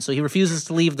that point, so he refuses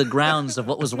to leave the grounds of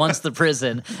what was once the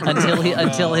prison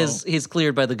until he's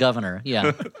cleared by the governor.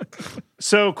 Yeah.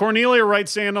 So Cornelia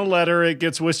writes Santa a letter. It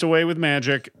gets whisked away with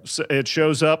magic. So it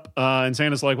shows up, and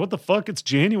Santa's like, "What the fuck? It's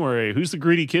January. Who's the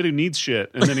greedy kid who needs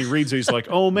shit?" And then he reads it. He's like,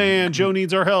 "Oh man, Joe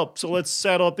needs our help. So let's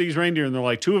saddle up these reindeer." And they're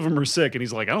like, 2 of them are sick. And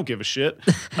he's like, "I don't give a shit."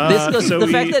 The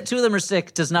fact that 2 of them are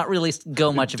sick does not really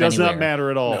go much of anywhere. Does not matter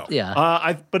at all. No.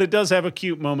 Yeah. But it does have a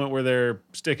cute moment where they're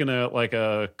sticking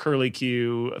a curly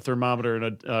Q thermometer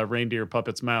in a reindeer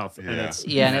puppet's mouth, and it's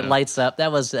and it lights up.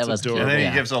 That was cute. adorable. And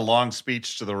then he gives a long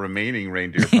speech to the remaining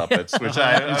reindeer puppets, which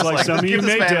I was like, like, "Some of you give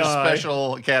this may man a die."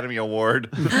 special Academy Award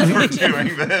for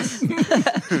doing this.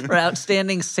 For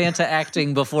outstanding Santa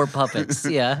acting before puppets.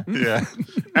 Yeah. Yeah.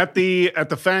 At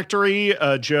the factory,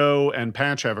 Joe and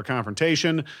Patch have a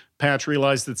confrontation. Patch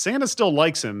realizes that Santa still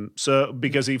likes him, so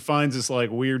because he finds this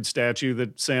like weird statue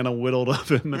that Santa whittled of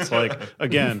him. It's like,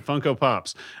 again, Funko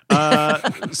Pops.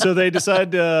 So they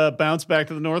decide to bounce back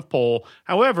to the North Pole.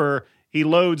 However, he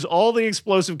loads all the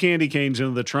explosive candy canes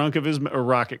into the trunk of his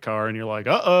rocket car, and you're like,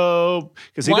 uh-oh,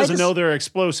 because he doesn't know they're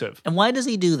explosive. And why does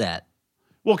he do that?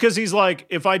 Well, because he's like,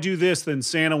 if I do this, then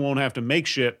Santa won't have to make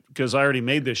shit because I already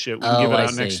made this shit. We can give it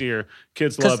out next year.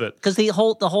 Kids love it. Because the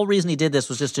whole reason he did this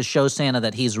was just to show Santa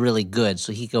that he's really good,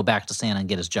 so he could go back to Santa and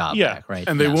get his job back, right?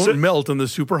 And they won't melt in the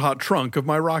super hot trunk of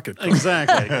my rocket car.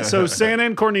 Exactly. So Santa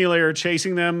and Cornelia are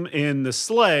chasing them in the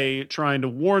sleigh, trying to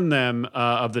warn them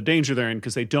of the danger they're in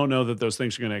because they don't know that those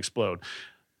things are going to explode.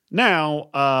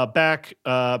 Now, back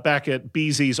at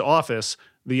BZ's office,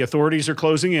 the authorities are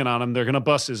closing in on him. They're going to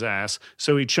bust his ass.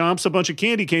 So he chomps a bunch of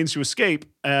candy canes to escape,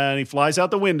 and he flies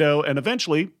out the window and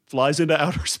eventually flies into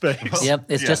outer space. Yep,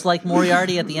 it's just like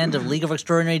Moriarty at the end of League of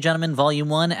Extraordinary Gentlemen, Volume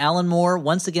 1. Alan Moore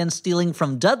once again stealing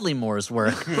from Dudley Moore's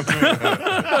work.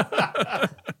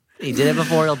 He did it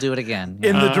before, he'll do it again.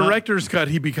 In the director's cut,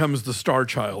 he becomes the star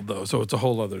child, though, so it's a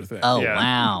whole other thing. Oh,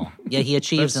 wow. Yeah, he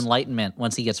achieves enlightenment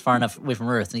once he gets far enough away from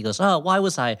Earth, and he goes, "Oh, why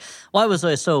was I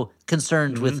so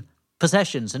concerned with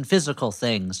possessions and physical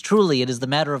things? Truly, it is the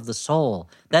matter of the soul.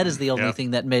 That is the only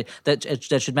thing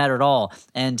that should matter at all."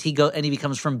 And he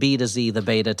becomes from B to Z, the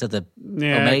beta to the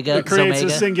Omega. It creates Zomega. a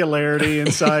singularity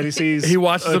inside. He sees He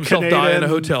watches himself die in a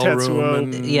hotel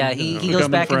room. Tetsuo. Yeah, he goes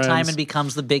back in time friends. and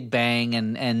becomes the Big Bang,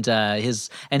 and his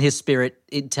spirit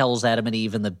it tells Adam and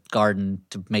Eve in the garden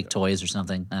to make toys or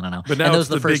something. I don't know. But now and it's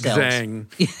the Big elves. Zang.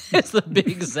 It's the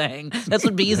Big Zang. That's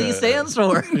what BZ stands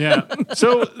for. Yeah.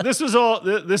 So this is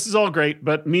all great,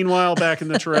 but meanwhile, back in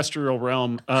the terrestrial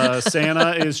realm,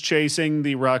 Santa is chasing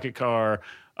the rocket car,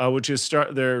 which is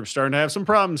they're starting to have some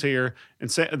problems here, and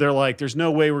they're like, "There's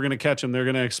no way we're going to catch them. They're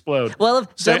going to explode." Well,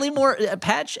 if Dudley Moore,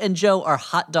 Patch and Joe are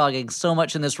hot dogging so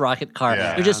much in this rocket car.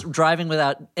 Yeah. They're just driving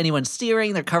without anyone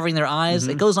steering. They're covering their eyes.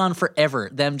 It goes on forever.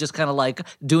 Them just kind of like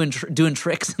doing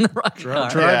tricks in the rocket car.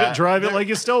 Drive it like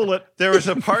you stole it. There was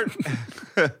a part.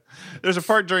 There's a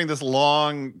part during this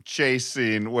long chase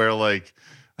scene where like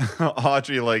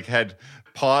Audrey like had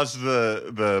paused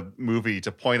the movie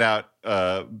to point out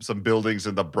some buildings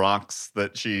in the Bronx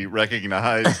that she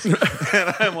recognized.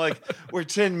 And I'm like, we're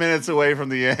 10 minutes away from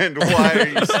the end. Why are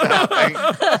you stopping?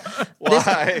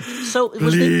 Why? So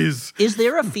Please. is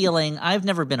there a feeling, I've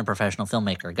never been a professional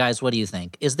filmmaker. Guys, what do you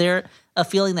think? Is there a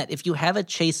feeling that if you have a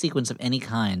chase sequence of any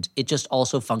kind, it just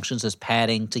also functions as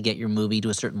padding to get your movie to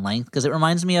a certain length? Because it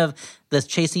reminds me of the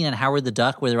chase scene in Howard the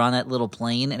Duck where they're on that little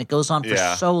plane and it goes on for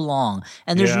so long.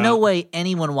 And there's no way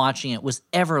anyone watching it was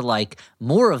ever like,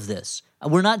 more of this.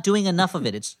 We're not doing enough of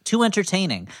it. It's too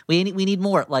entertaining. We need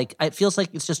more. Like, it feels like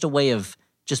it's just a way of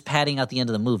just padding out the end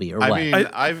of the movie, or what? I mean,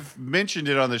 I've mentioned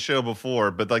it on the show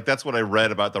before, but like that's what I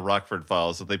read about the Rockford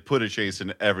Files, that they put a chase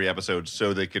in every episode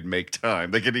so they could make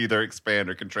time. They could either expand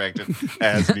or contract it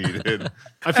as needed.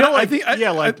 I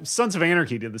feel like Sons of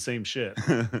Anarchy did the same shit.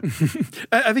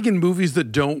 I think in movies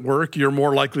that don't work, you're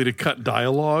more likely to cut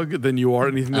dialogue than you are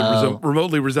anything that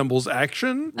remotely resembles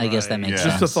action. I guess that makes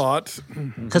sense. Just a thought.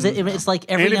 Because it's like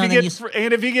every now and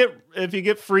then if you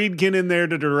get Friedkin in there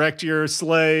to direct your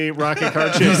sleigh rocket car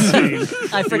chase scene,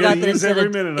 I forgot that it's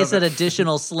an it.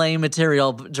 additional sleigh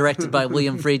material directed by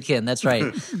William Friedkin. That's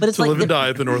right. But it's To like live and die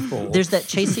at the North Pole. There's that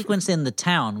chase sequence in The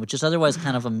Town, which is otherwise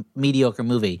kind of a mediocre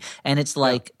movie. And it's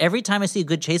like every time I see a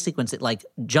good chase sequence, it like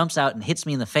jumps out and hits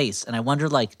me in the face. And I wonder,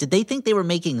 like, did they think they were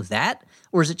making that?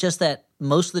 Or is it just that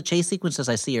most of the chase sequences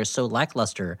I see are so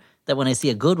lackluster that when I see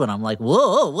a good one, I'm like,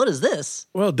 whoa, what is this?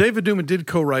 Well, David Newman did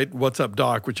co-write What's Up,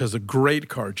 Doc, which has a great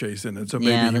car chase in it. So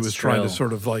maybe he was trying to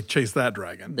sort of like chase that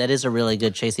dragon. That is a really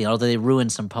good chase scene, although they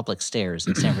ruined some public stairs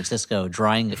in San Francisco,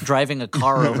 driving a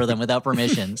car over them without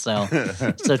permission. So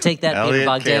take that, Peter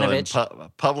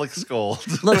Bogdanovich. Public scold.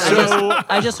 Look,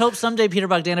 I just hope someday Peter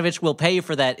Bogdanovich will pay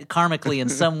for that karmically in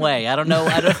some way. I don't know.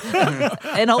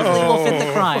 And hopefully we'll fit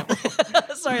the crime.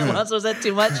 Sorry, Alonso, is that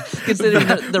too much?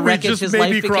 Considering the wreckage his life became?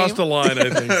 We just maybe crossed a line, I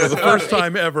think, for the first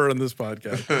time ever in this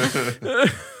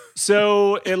podcast.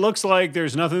 So it looks like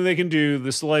there's nothing they can do.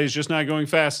 The sleigh is just not going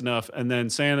fast enough. And then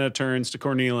Santa turns to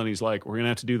Cornelia and he's like, we're going to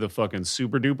have to do the fucking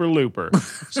super duper looper.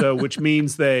 So, which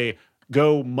means they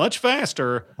go much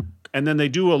faster. And then they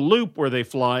do a loop where they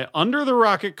fly under the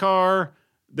rocket car.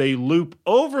 They loop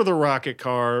over the rocket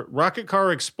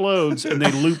car explodes, and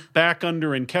they loop back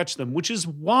under and catch them, which is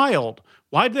wild.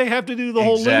 Why'd they have to do the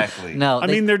whole loop? Exactly. No, I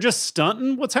mean, they're just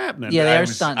stunting. What's happening? Yeah, they are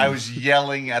stunting. I was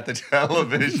yelling at the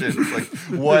television. Like,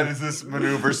 what is this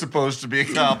maneuver supposed to be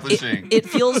accomplishing? It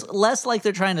feels less like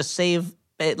they're trying to save,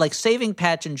 like saving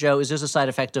Patch and Joe is just a side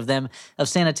effect of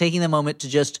Santa taking the moment to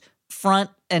just front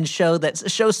and show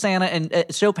Santa and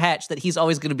show Patch that he's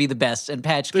always going to be the best, and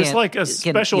Patch There's like a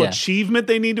special achievement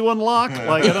they need to unlock.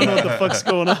 Like, I don't know what the fuck's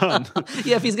going on.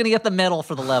 Yeah, if he's going to get the medal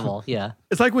for the level, yeah.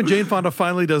 It's like when Jane Fonda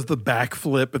finally does the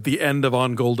backflip at the end of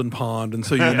On Golden Pond, and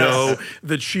so you know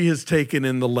that she has taken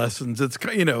in the lessons. It's,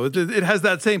 you know, it has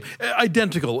that same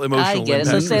identical emotional I get it.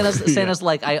 So impact. Santa's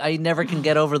like, I never can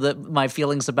get over my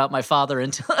feelings about my father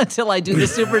until I do the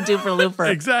super duper looper.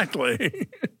 Exactly.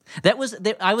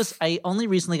 I only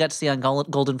recently got to see On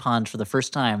Golden Pond for the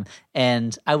first time,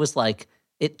 and I was like,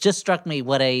 it just struck me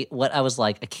what I was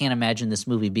like, I can't imagine this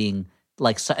movie being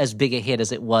like as big a hit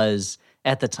as it was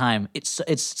at the time. It's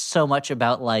so much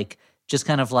about like just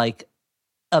kind of like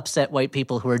upset white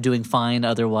people who are doing fine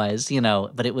otherwise, you know.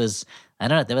 But it was, I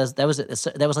don't know,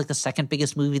 that was like the second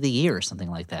biggest movie of the year or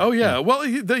something like that. Oh yeah. Well,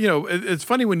 you know, it's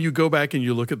funny when you go back and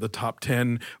you look at the top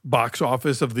 10 box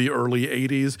office of the early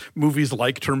 80s, movies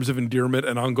like Terms of Endearment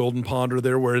and On Golden Pond are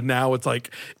there, where now it's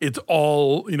like, it's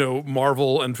all, you know,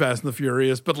 Marvel and Fast and the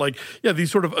Furious, but like, yeah,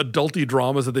 these sort of adulty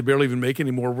dramas that they barely even make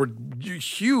anymore were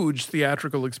huge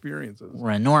theatrical experiences. Were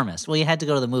enormous. Well, you had to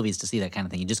go to the movies to see that kind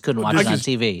of thing. You just couldn't watch it on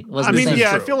TV. I mean,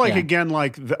 yeah, I feel like, again,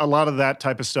 like a lot of that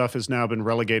type of stuff has now been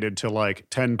relegated to like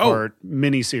 10-part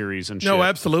miniseries and shit. No,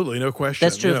 absolutely, no question.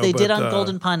 That's true. If they did On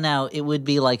Golden Pond now, it would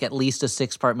be like at least a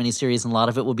 6-part miniseries, and a lot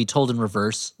of it would be told in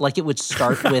reverse. Like it would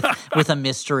start with a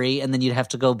mystery, and then you'd have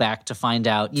to go back to find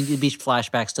out. You'd be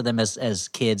flashbacks to them as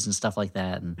kids and stuff like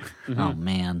that. And oh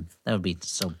man, that would be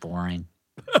so boring.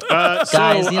 Guys,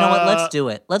 you know what? Let's do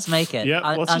it. Let's make it. Yeah,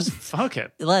 let's just fuck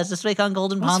it. Let's just make On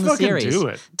Golden Pond the series. Do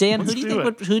it. Dan, who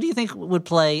do you think would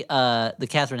play the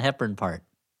Katharine Hepburn part?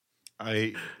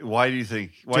 Why do you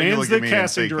think? Why Dan's do you look at the me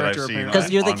casting and think director, that I've seen because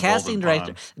you're the On casting Golden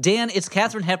director. Pond? Dan, it's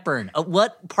Katharine Hepburn.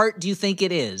 What part do you think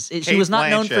it is? She Kate was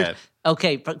not known for. Blanchett.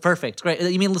 Okay, perfect, great.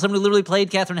 You mean somebody literally played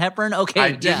Katharine Hepburn? Okay,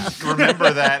 I didn't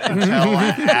remember that until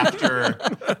after.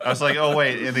 I was like, oh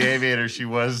wait, in The Aviator she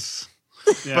was.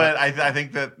 Yeah. But I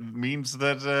think that means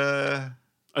that.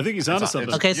 I think he's onto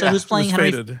something. Okay, so who's playing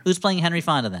Henry? Who's playing Henry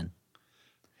Fonda then?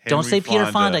 Don't say Peter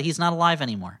Fonda. He's not alive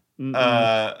anymore.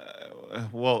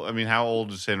 Well, I mean, how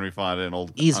old is Henry Fonda?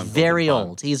 He's very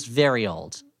old. He's very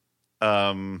old.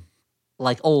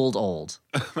 Like old.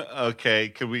 Okay,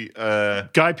 could we?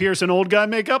 Guy Pearce and old guy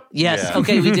makeup? Yes. Yeah.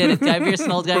 Okay, we did it. Guy Pearce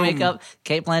and old guy makeup.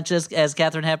 Kate Blanchett as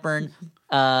Katharine Hepburn,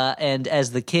 and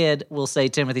as the kid, we'll say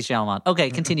Timothy Chalamet. Okay,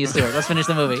 continue, Stuart. Let's finish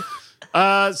the movie.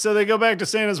 So they go back to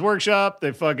Santa's workshop.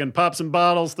 They fucking pop some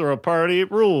bottles, throw a party. It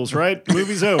rules, right?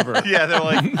 Movie's over. Yeah, they're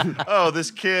like, oh,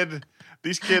 these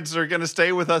kids are going to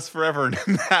stay with us forever now.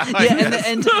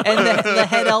 And the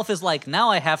head elf is like, now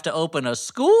I have to open a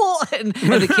school, and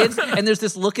the kids, and there's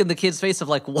this look in the kid's face of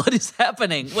like, what is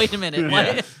happening? Wait a minute.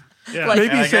 Yeah. Yeah. Like,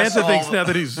 maybe Santa thinks now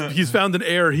that he's found an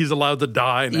heir, he's allowed to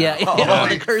die now. Yeah,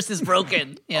 the curse is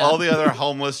broken. Yeah. All the other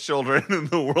homeless children in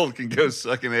the world can go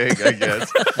suck an egg, I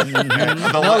guess.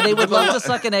 No, they would love to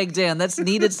suck an egg, Dan. That's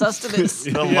needed sustenance.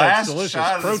 The last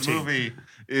shot of this movie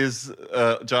is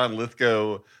John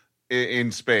Lithgow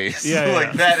in space.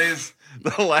 Yeah, that is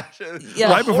the last. Yeah.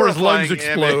 Right before his lungs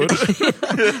explode.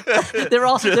 they're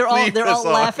all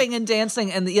laughing and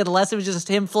dancing, and the last image is just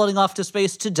him floating off to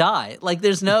space to die. Like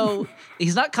he's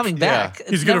not coming back. Yeah.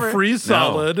 He's going to freeze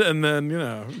solid, and then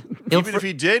even if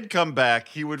he did come back,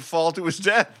 he would fall to his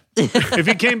death. If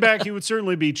he came back, he would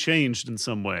certainly be changed in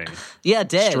some way. Yeah,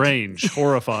 dead. Strange,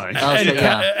 horrifying.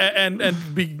 And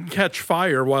catch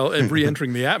fire while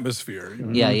re-entering the atmosphere. You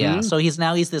know? Yeah. So he's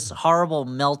this horrible,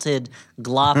 melted,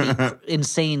 gloppy,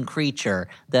 insane creature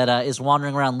that is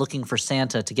wandering around looking for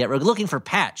Santa looking for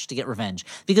Patch to get revenge.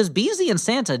 Because Beezy and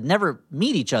Santa never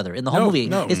meet each other in the whole movie.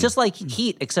 No. It's just like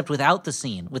Heat, except without the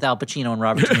scene, with Al Pacino and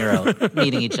Robert De Niro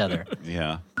meeting each other.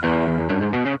 Yeah.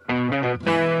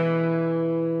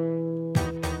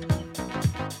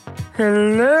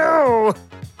 Hello,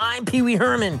 I'm Pee Wee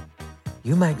Herman.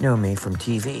 You might know me from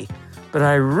TV, but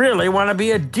I really want to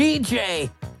be a DJ.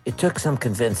 It took some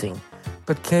convincing,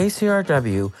 but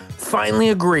KCRW finally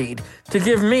agreed to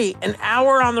give me an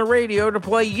hour on the radio to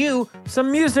play you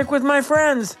some music with my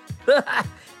friends.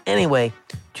 Anyway,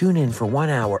 tune in for 1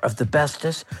 hour of the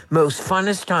bestest, most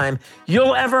funnest time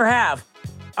you'll ever have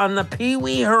on the Pee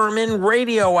Wee Herman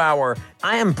Radio Hour.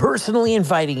 I am personally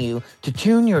inviting you to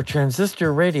tune your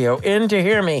transistor radio in to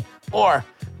hear me, or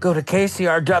go to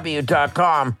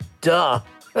kcrw.com. Duh.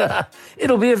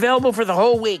 It'll be available for the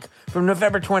whole week from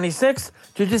November 26th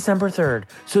to December 3rd,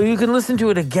 so you can listen to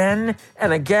it again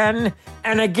and again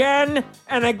and again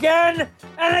and again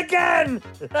and again.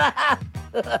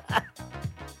 The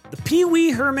Pee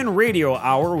Wee Herman Radio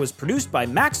Hour was produced by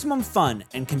Maximum Fun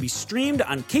and can be streamed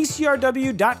on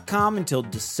kcrw.com until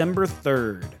December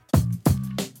 3rd.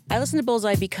 I listen to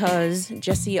Bullseye because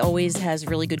Jesse always has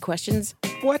really good questions.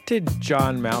 What did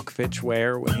John Malkovich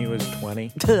wear when he was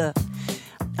 20?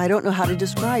 I don't know how to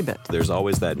describe it. There's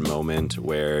always that moment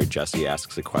where Jesse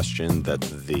asks a question that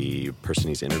the person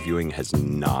he's interviewing has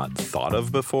not thought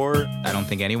of before. I don't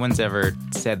think anyone's ever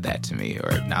said that to me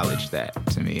or acknowledged that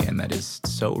to me, and that is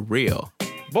so real.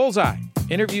 Bullseye.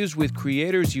 Interviews with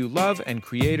creators you love and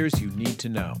creators you need to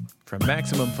know. From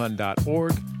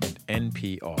MaximumFun.org and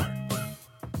NPR.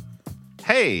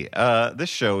 Hey, this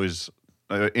show is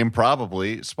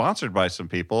improbably sponsored by some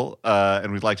people,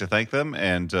 and we'd like to thank them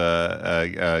and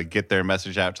get their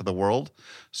message out to the world.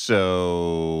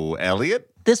 So, Elliot?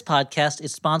 This podcast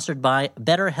is sponsored by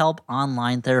BetterHelp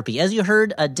Online Therapy. As you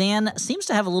heard, Dan seems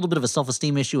to have a little bit of a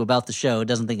self-esteem issue about the show,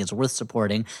 doesn't think it's worth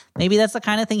supporting. Maybe that's the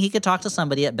kind of thing he could talk to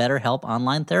somebody at BetterHelp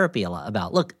Online Therapy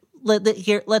about. Look,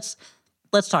 let's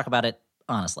talk about it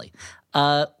honestly.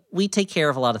 We take care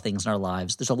of a lot of things in our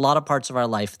lives. There's a lot of parts of our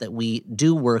life that we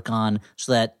do work on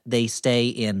so that they stay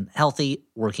in healthy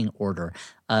working order.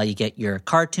 You get your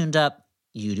car tuned up.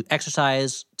 You do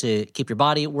exercise to keep your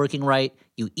body working right.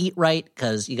 You eat right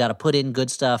because you got to put in good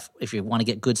stuff if you want to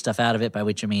get good stuff out of it, by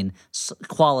which I mean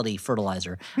quality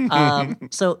fertilizer.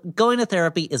 So going to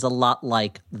therapy is a lot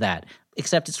like that,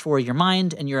 except it's for your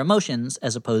mind and your emotions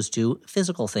as opposed to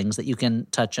physical things that you can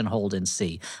touch and hold and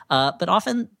see. But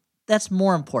often that's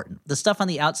more important. The stuff on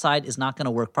the outside is not going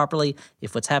to work properly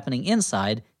if what's happening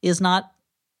inside is not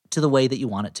to the way that you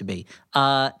want it to be.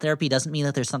 Therapy doesn't mean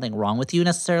that there's something wrong with you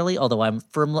necessarily, although I'm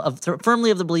firmly of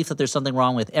the belief that there's something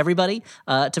wrong with everybody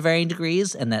to varying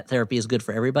degrees and that therapy is good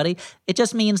for everybody. It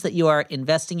just means that you are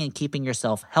investing in keeping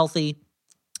yourself healthy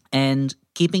and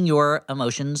keeping your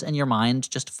emotions and your mind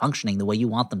just functioning the way you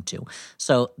want them to.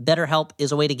 So BetterHelp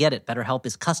is a way to get it. BetterHelp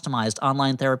is customized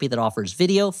online therapy that offers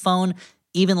video, phone,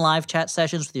 even live chat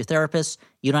sessions with your therapist.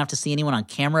 You don't have to see anyone on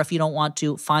camera if you don't want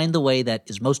to. Find the way that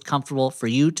is most comfortable for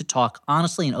you to talk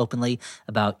honestly and openly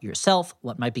about yourself,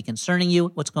 what might be concerning you,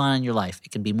 what's going on in your life.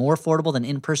 It can be more affordable than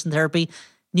in-person therapy.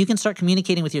 You can start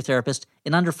communicating with your therapist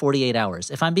in under 48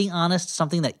 hours. If I'm being honest,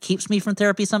 something that keeps me from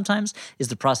therapy sometimes is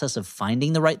the process of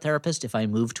finding the right therapist if I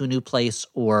move to a new place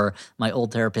or my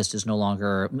old therapist is no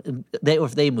longer,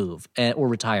 if they move or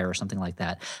retire or something like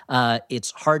that.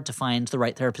 It's hard to find the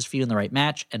right therapist for you and the right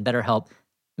match, and BetterHelp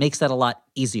makes that a lot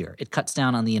easier. It cuts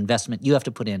down on the investment you have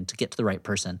to put in to get to the right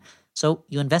person. So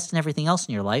you invest in everything else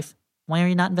in your life. Why are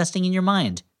you not investing in your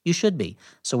mind? You should be.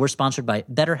 So we're sponsored by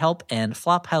BetterHelp, and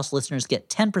Flophouse listeners get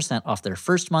 10% off their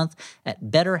first month at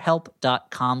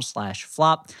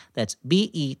betterhelp.com/flop. That's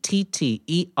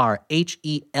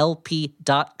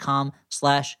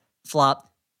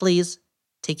BetterHelp.com/flop. Please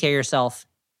take care of yourself.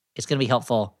 It's going to be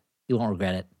helpful. You won't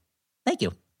regret it. Thank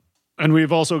you. And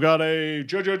we've also got a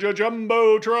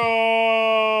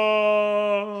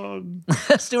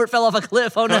Jumbotron. Stuart fell off a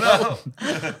cliff. Oh, no.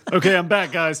 Okay, I'm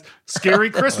back, guys.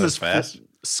 Scary Christmas.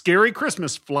 Scary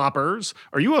Christmas floppers.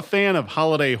 Are you a fan of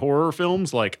holiday horror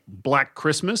films like Black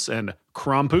Christmas and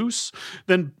Krampus?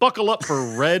 Then buckle up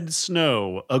for Red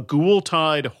Snow, a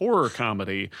Ghoul-Tide horror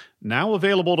comedy, now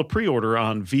available to pre-order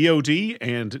on VOD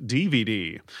and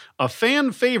DVD. A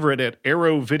fan favorite at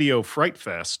Arrow Video Fright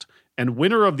Fest and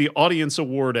winner of the Audience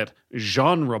Award at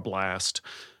Genre Blast.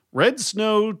 Red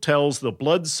Snow tells the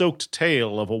blood-soaked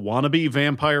tale of a wannabe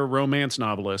vampire romance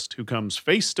novelist who comes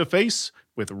face-to-face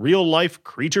with real-life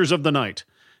creatures of the night.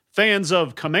 Fans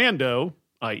of Commando,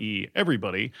 i.e.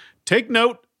 everybody, take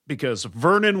note because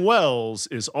Vernon Wells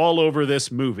is all over this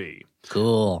movie.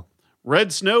 Cool.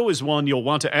 Red Snow is one you'll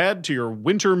want to add to your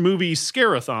winter movie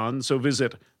scare-a-thon, so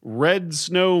visit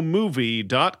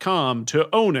redsnowmovie.com to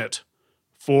own it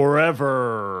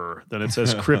forever. Then it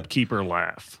says Crypt Keeper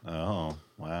laugh. Oh,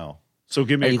 wow. So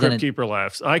give me a Crypt Keeper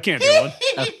laugh. I can't do one.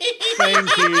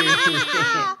 Thank you.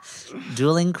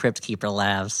 Dueling Crypt Keeper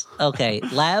laughs. Okay,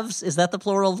 laughs, is that the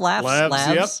plural of laughs?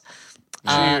 Laughs, yep.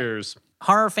 Cheers.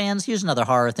 Horror fans, here's another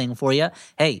horror thing for you.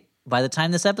 Hey, by the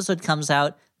time this episode comes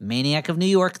out, Maniac of New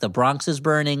York, The Bronx is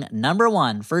Burning,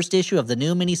 #1, first issue of the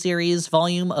new miniseries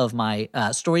volume of my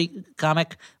story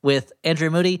comic with Andrea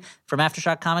Moody from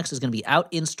Aftershock Comics is going to be out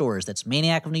in stores. That's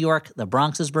Maniac of New York, The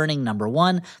Bronx is Burning,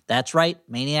 #1. That's right,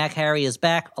 Maniac Harry is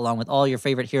back, along with all your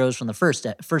favorite heroes from the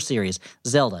first series,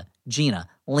 Zelda, Gina,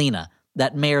 Lena,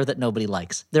 that mayor that nobody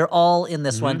likes. They're all in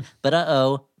this one, but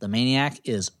the Maniac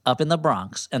is up in the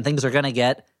Bronx, and things are going to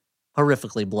get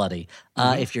horrifically bloody.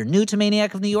 If you're new to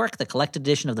Maniac of New York, the collected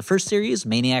edition of the first series,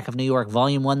 Maniac of New York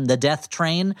Volume 1, The Death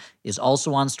Train, is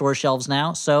also on store shelves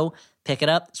now, so pick it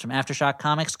up. It's from Aftershock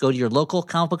Comics. Go to your local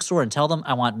comic book store and tell them,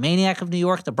 I want Maniac of New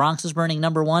York, The Bronx is Burning,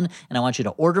 #1, and I want you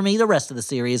to order me the rest of the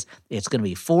series. It's going to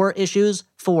be 4 issues,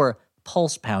 4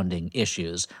 pulse-pounding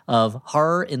issues of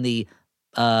horror in the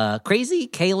crazy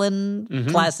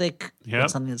Kalen classic.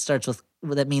 Something that starts with,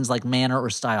 that means like manner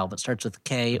or style, but starts with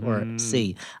K or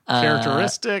C.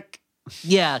 Characteristic.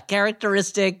 Yeah,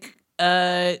 characteristic.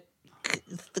 So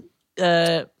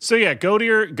yeah, go to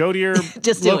your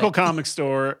Just local comic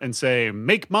store and say,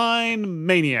 "Make mine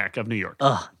Maniac of New York."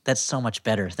 Oh, that's so much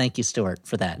better. Thank you, Stuart,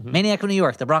 for that. Maniac of New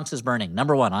York, The Bronx is Burning,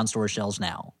 #1 on store shelves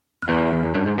now.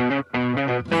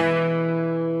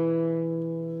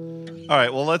 All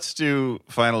right, well, let's do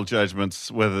final judgments,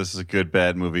 whether this is a good,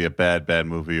 bad movie, a bad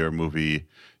movie, or a movie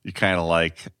you kind of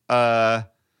like. I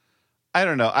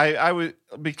don't know.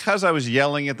 Because I was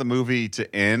yelling at the movie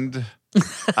to end,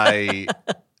 I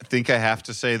think I have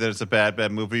to say that it's a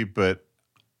bad movie, but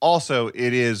also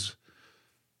it is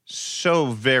so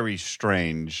very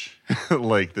strange,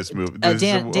 like this movie.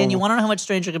 Dan, you want to know how much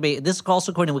stranger it could be? This is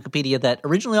also according to Wikipedia that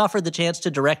originally offered the chance to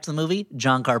direct the movie,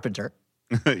 John Carpenter.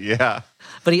 Yeah.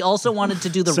 But he also wanted to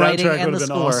do the writing and the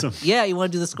score. Awesome. Yeah, he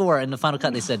wanted to do the score. And the final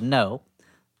cut, they said no.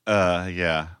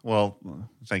 Yeah. Well,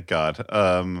 thank God.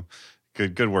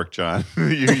 Good work, John.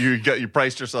 you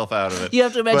priced yourself out of it. You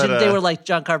have to imagine they were like,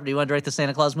 John Carpenter, you want to direct the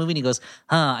Santa Claus movie? And he goes,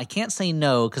 I can't say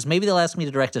no because maybe they'll ask me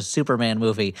to direct a Superman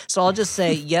movie. So I'll just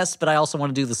say yes, but I also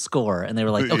want to do the score. And they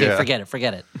were like, okay,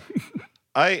 forget it.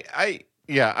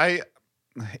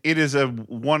 It is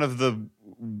one of the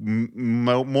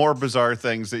more bizarre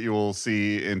things that you will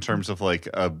see in terms of like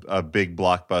a big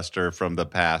blockbuster from the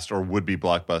past or would-be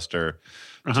blockbuster,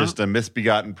 just a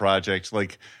misbegotten project.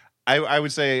 Like I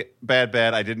would say bad.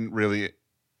 I didn't really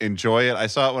enjoy it. I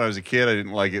saw it when I was a kid. I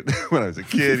didn't like it when I was a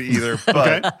kid either.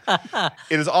 But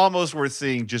it is almost worth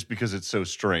seeing just because it's so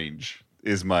strange.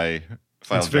 Is my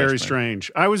final It's very judgment.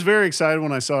 strange. I was very excited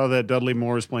when I saw that Dudley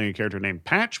Moore is playing a character named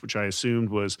Patch, which I assumed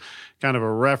was kind of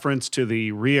a reference to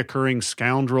the reoccurring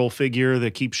scoundrel figure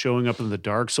that keeps showing up in the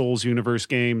Dark Souls universe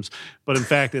games. But in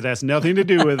fact, it has nothing to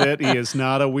do with it. He is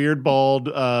not a weird, bald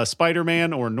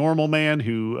Spider-Man or normal man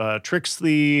who tricks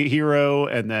the hero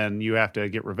and then you have to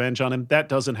get revenge on him. That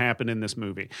doesn't happen in this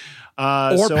movie.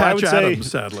 Or so Patch Adams,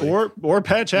 sadly. Or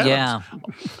Patch Adams.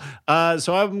 Yeah.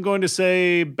 So I'm going to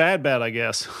say bad, I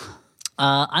guess.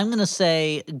 I'm going to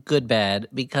say good, bad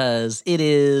because it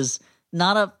is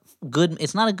not a good.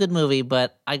 It's not a good movie,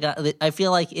 but I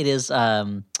feel like it is.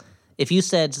 If you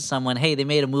said to someone, "Hey, they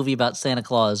made a movie about Santa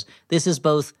Claus," this is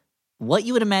both what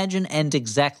you would imagine and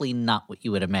exactly not what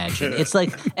you would imagine. It's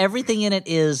like everything in it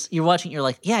is. You're watching. You're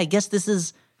like, yeah, I guess this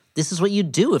is what you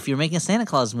do if you're making a Santa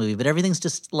Claus movie, but everything's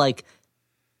just like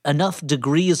enough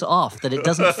degrees off that it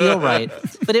doesn't feel right.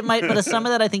 But it might. But some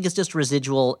of that I think is just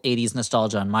residual 80s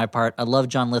nostalgia on my part. I love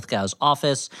John Lithgow's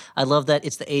Office. I love that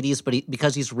it's the 80s, but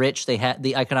because he's rich, they had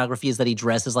the iconography is that he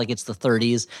dresses like it's the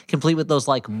 30s, complete with those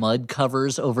like mud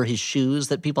covers over his shoes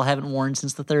that people haven't worn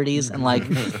since the 30s, and like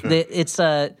it's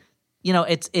I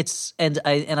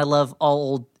love all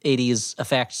old 80s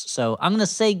effects. So I'm gonna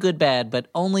say good, bad, but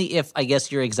only if I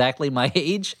guess you're exactly my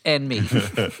age and me.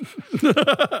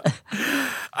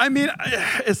 I mean,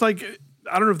 it's like,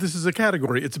 I don't know if this is a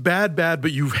category. It's bad,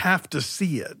 but you have to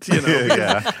see it. You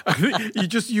know,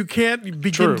 you can't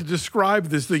begin to describe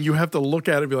this thing. You have to look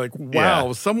at it and be like,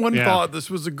 wow, someone thought this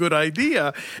was a good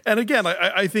idea. And again,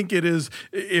 I think it is,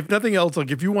 if nothing else,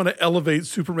 like if you want to elevate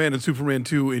Superman and Superman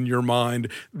 2 in your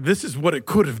mind, this is what it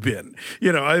could have been.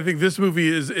 You know, I think this movie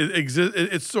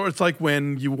it's like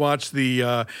when you watch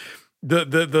the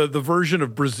version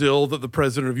of Brazil that the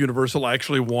president of Universal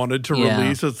actually wanted to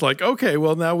release. It's like, okay,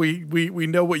 well, now we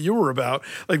know what you were about.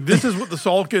 Like, this is what the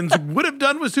Salkins would have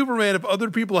done with Superman if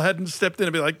other people hadn't stepped in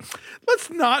and be like,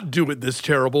 let's not do it this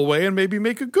terrible way and maybe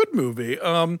make a good movie.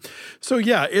 So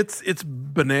yeah, it's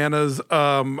bananas.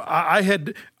 I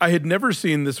had never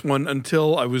seen this one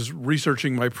until I was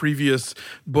researching my previous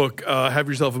book, Have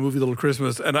Yourself a Movie Little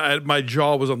Christmas, and my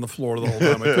jaw was on the floor the whole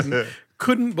time. I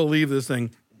couldn't believe this thing.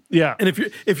 Yeah. And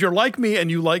if you're like me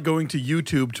and you like going to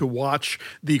YouTube to watch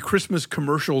the Christmas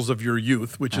commercials of your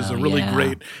youth, which is a really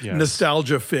great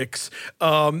nostalgia fix,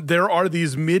 there are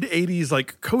these mid-'80s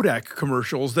like Kodak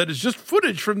commercials that is just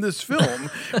footage from this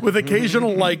film with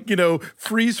occasional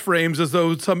freeze frames as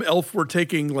though some elf were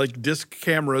taking like disc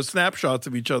camera snapshots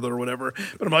of each other or whatever.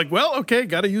 But I'm like, well, okay,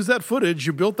 got to use that footage.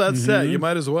 You built that set, you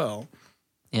might as well.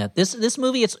 Yeah, this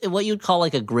movie, it's what you'd call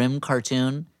like a grim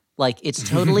cartoon. Like, it's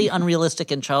totally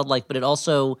unrealistic and childlike, but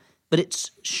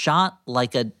it's shot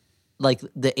like the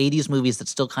 80s movies that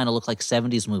still kind of look like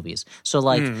 70s movies. So,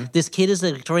 like, this kid is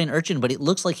a Victorian urchin, but it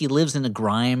looks like he lives in a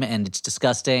grime, and it's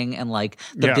disgusting, and, like,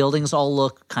 the buildings all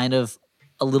look kind of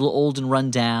a little old and run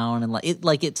down, and,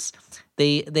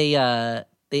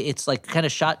 it's like kind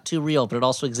of shot too real, but it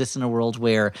also exists in a world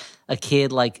where a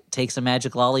kid like takes a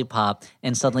magic lollipop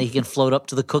and suddenly he can float up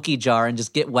to the cookie jar and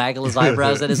just waggle his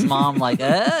eyebrows at his mom like,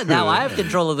 now I have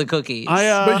control of the cookies.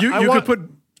 But you could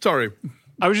put, sorry.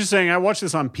 I was just saying, I watched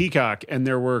this on Peacock, and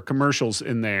there were commercials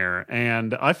in there,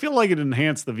 and I feel like it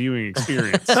enhanced the viewing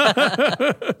experience.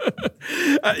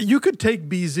 You could take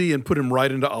BZ and put him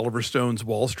right into Oliver Stone's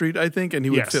Wall Street, I think, and he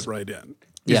would fit right in.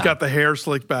 He's got the hair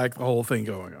slicked back, the whole thing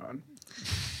going on.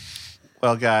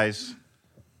 Well, guys,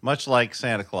 much like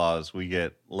Santa Claus, we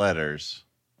get letters.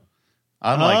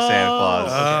 Unlike Santa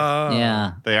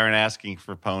Claus, they aren't asking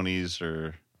for ponies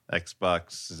or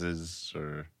Xboxes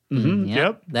or.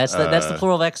 Yep, that's the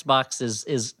plural of Xbox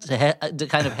is to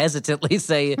kind of hesitantly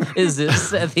say is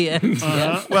this at the end.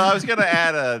 Well, I was going to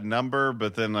add a number,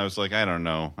 but then I was like, I don't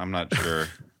know, I'm not sure.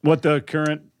 What the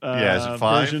current is it 5?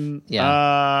 version?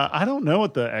 Yeah. I don't know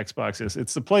what the Xbox is.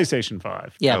 It's the PlayStation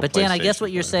 5. Yeah, but Dan, I guess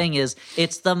what you're saying is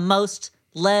it's the most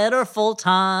letterful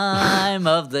time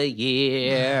of the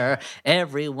year.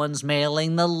 Everyone's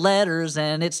mailing the letters,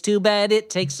 and it's too bad it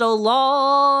takes so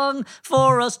long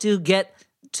for us to get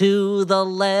to the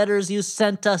letters you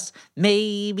sent us.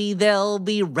 Maybe they'll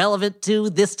be relevant to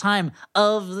this time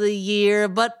of the year,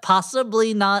 but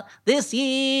possibly not this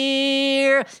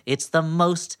year. It's the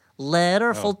most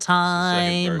letterful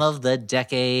time of the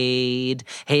decade.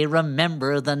 Hey,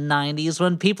 remember the 90s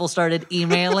when people started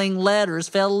emailing letters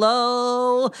fell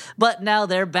low, but now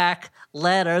they're back.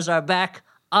 Letters are back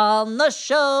on the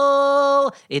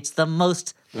show. It's the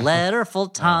most letterful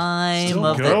time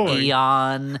of the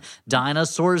eon.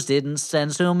 Dinosaurs didn't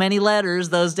send so many letters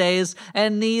those days,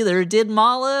 and neither did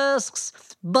mollusks.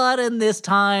 But in this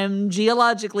time,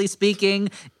 geologically speaking,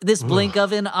 this blink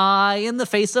of an eye in the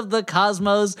face of the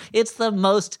cosmos, it's the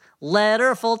most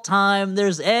letterful time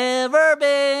there's ever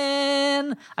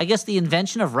been. I guess the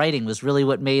invention of writing was really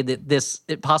what made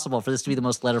it possible for this to be the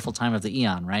most letterful time of the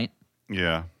eon, right?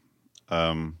 Yeah.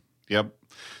 Yep.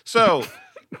 So,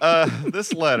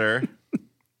 this letter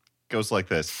goes like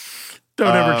this.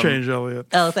 Don't ever change, Elliot.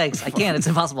 Oh, thanks. I can't. It's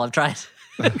impossible. I've tried.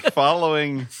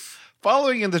 Following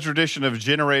in the tradition of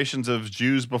generations of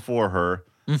Jews before her,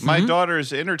 my daughter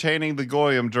is entertaining the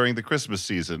Goyim during the Christmas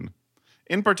season.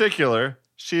 In particular,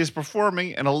 she is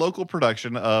performing in a local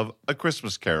production of A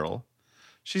Christmas Carol.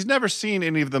 She's never seen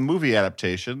any of the movie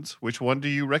adaptations. Which one do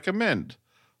you recommend?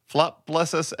 Flop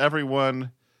bless us,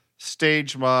 everyone.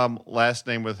 Stage mom, last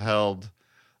name withheld.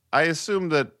 I assume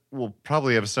that we'll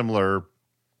probably have similar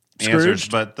answers,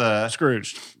 but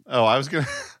Scrooged. Oh, I was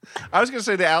gonna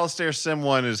say the Alastair Sim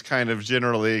one is kind of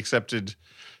generally accepted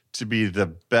to be the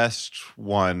best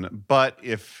one, but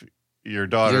if your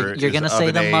daughter you're gonna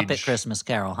say the age, Muppet Christmas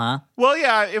Carol, huh? Well,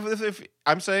 yeah. If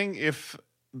I'm saying if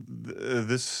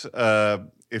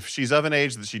she's of an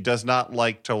age that she does not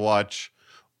like to watch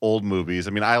old movies.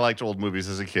 I mean, I liked old movies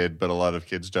as a kid, but a lot of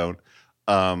kids don't.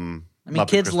 Muppet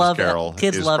kids Christmas love Carol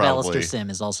Alastair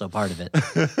Sim is also part of it.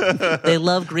 They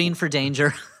love Green for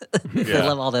Danger. They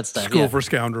love all that stuff. School for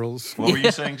Scoundrels. What were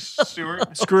you saying,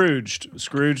 Stuart? Scrooged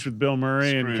with Bill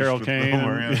Murray and Carol Kane.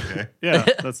 Okay. Yeah,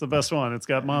 that's the best one. It's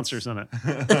got monsters in it.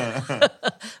 I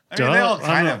mean, they all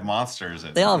kind of have monsters in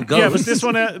it. They all have ghosts. Yeah,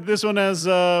 but this one has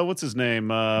what's his name?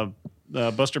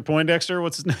 Buster Poindexter.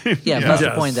 What's his name? Yeah,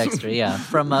 Buster Poindexter. Yeah,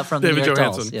 from David the New York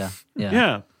Johansson. Dolls.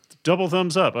 Yeah. Double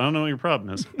thumbs up. I don't know what your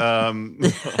problem is.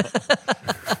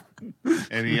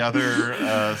 Any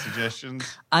other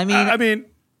suggestions? I mean,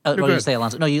 what did you say,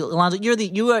 Alonso? No, Alonso. You're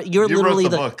literally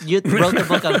you wrote the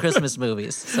book on Christmas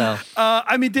movies. So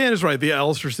I mean, Dan is right. The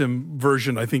Alastair Sim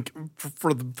version, I think,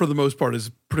 for the most part,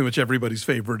 is pretty much everybody's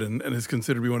favorite and is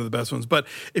considered to be one of the best ones. But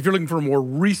if you're looking for a more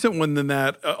recent one than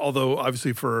that, although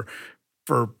obviously for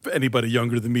for anybody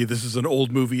younger than me, this is an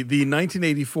old movie. The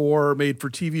 1984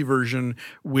 made-for-TV version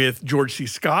with George C.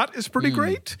 Scott is pretty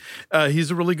great. He's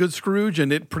a really good Scrooge,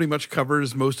 and it pretty much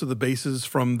covers most of the bases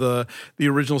from the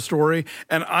original story.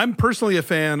 And I'm personally a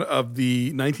fan of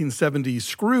the 1970s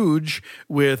Scrooge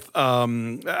with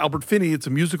Albert Finney. It's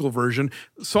a musical version.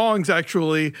 Songs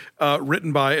actually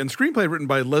written by, and screenplay written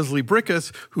by Leslie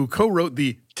Brickus, who co-wrote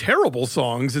the terrible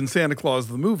songs in Santa Claus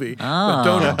the movie.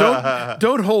 But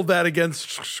don't hold that against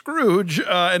Scrooge.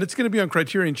 And it's going to be on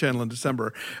Criterion Channel in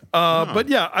December. But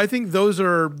yeah, I think those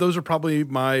are probably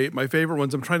my favorite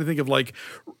ones. I'm trying to think of like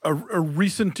a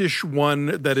recent-ish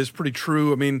one that is pretty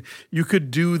true. I mean, you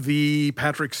could do the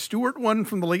Patrick Stewart one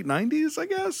from the late 90s, I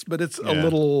guess, but it's a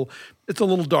little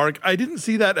dark. I didn't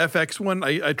see that FX one.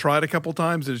 I tried a couple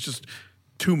times. It's just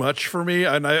too much for me,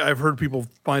 and I've heard people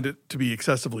find it to be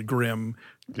excessively grim.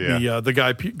 Yeah. The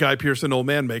Guy Pearson old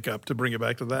man makeup, to bring it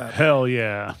back to that. Hell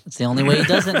yeah. It's the only way he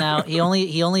does it now. He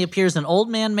only appears in old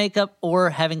man makeup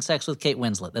or having sex with Kate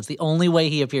Winslet. That's the only way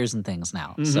he appears in things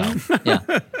now. So,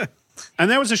 yeah.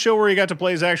 And that was a show where he got to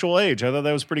play his actual age. I thought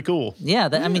that was pretty cool. Yeah,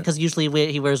 I mean, because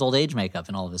usually he wears old age makeup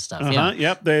and all of his stuff. Yeah.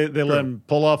 Yep, they let him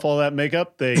pull off all that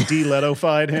makeup. They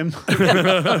de-Leto-fied him.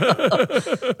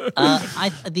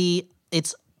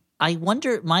 I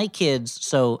wonder, my kids,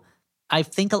 so I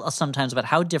think sometimes about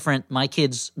how different my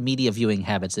kids' media viewing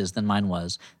habits is than mine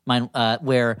was.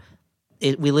 Where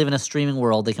we live in a streaming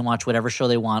world. They can watch whatever show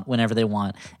they want, whenever they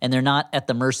want, and they're not at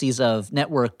the mercies of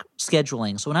network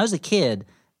scheduling. So when I was a kid,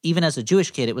 even as a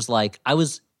Jewish kid, it was like I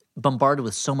was bombarded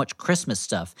with so much Christmas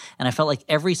stuff, and I felt like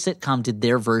every sitcom did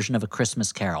their version of A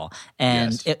Christmas Carol,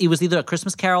 and it was either A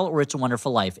Christmas Carol or It's a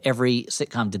Wonderful Life. Every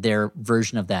sitcom did their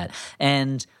version of that,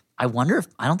 and I wonder if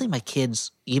I don't think my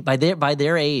kids by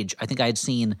their age, I think I had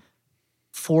seen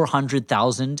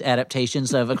 400,000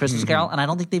 adaptations of A Christmas Carol, and I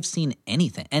don't think they've seen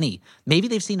anything. Maybe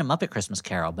they've seen A Muppet Christmas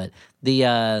Carol, but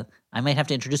I might have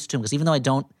to introduce it to them, because even though I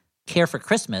don't care for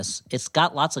Christmas, it's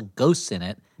got lots of ghosts in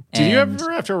it. Did you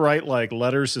ever have to write like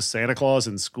letters to Santa Claus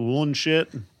in school and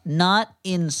shit? Not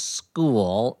in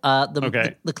school.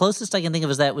 The closest I can think of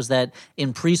was that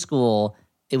in preschool,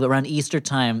 around Easter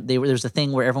time, there was a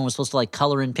thing where everyone was supposed to like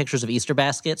color in pictures of Easter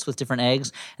baskets with different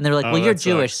eggs, and they were like, "Well, you're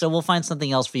Jewish, so we'll find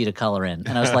something else for you to color in."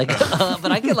 And I was like,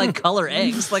 "But I could like color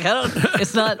eggs. Like I don't.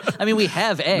 It's not. I mean, we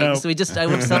have eggs. Nope. I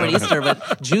wouldn't celebrate Easter,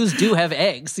 but Jews do have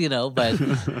eggs, you know. But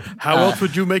how else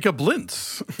would you make a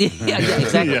blintz? yeah,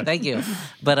 exactly. Yeah. Thank you.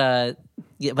 But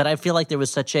I feel like there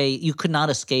was you could not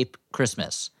escape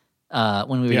Christmas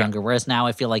when we were younger. Whereas now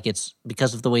I feel like it's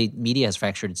because of the way media has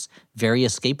fractured. It's very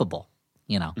escapable.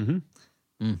 You know,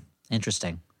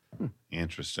 interesting.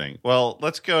 Interesting. Well,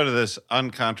 let's go to this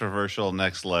uncontroversial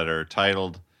next letter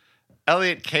titled,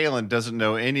 Elliot Kalin doesn't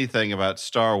know anything about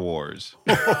Star Wars.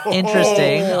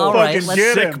 Interesting. All right.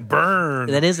 Let's sick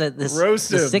burn. That is the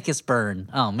sickest burn.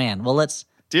 Oh, man. Well, let's.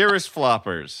 Dearest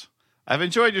Floppers, I've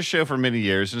enjoyed your show for many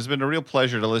years, and it's been a real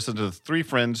pleasure to listen to the three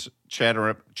friends chat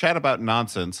about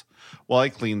nonsense while I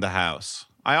clean the house.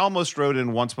 I almost wrote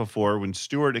in once before when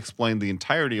Stuart explained the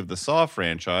entirety of the Saw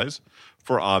franchise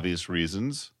for obvious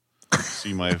reasons.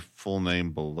 See my full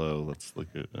name below. Let's look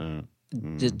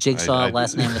at Jigsaw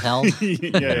last name withheld.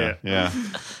 Yeah.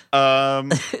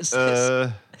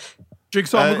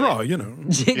 Jigsaw McGraw, you know.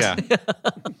 Yeah.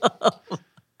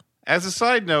 As a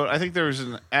side note, I think there was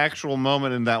an actual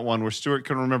moment in that one where Stuart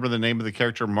couldn't remember the name of the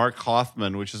character Mark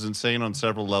Hoffman, which is insane on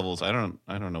several levels. I don't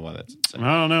know why that's insane.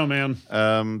 I don't know,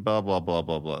 man. Blah blah blah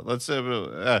blah blah. Let's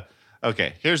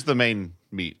okay. Here's the main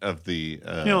meat of the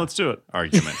let's do it.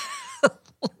 Argument.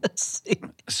 Let's see.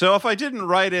 So if I didn't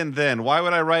write in then, why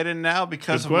would I write in now?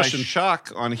 Because of my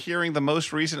shock on hearing the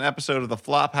most recent episode of the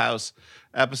Flophouse,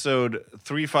 episode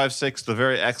 356, the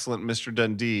very excellent Mr.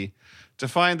 Dundee, to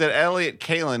find that Elliot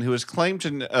Kalin, who has claimed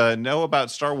to know about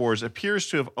Star Wars, appears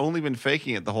to have only been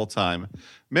faking it the whole time.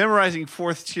 Memorizing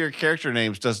fourth-tier character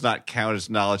names does not count as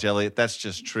knowledge, Elliot. That's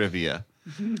just trivia.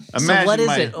 So what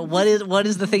is it? What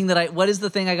is the thing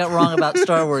I got wrong about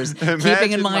Star Wars?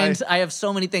 Keeping in mind, I have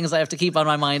so many things I have to keep on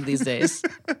my mind these days.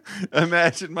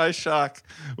 Imagine my shock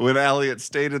when Elliot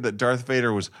stated that Darth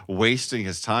Vader was wasting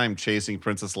his time chasing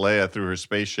Princess Leia through her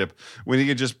spaceship when he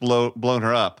could just blown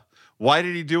her up. Why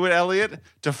did he do it, Elliot?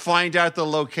 To find out the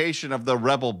location of the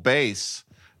rebel base.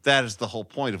 That is the whole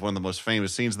point of one of the most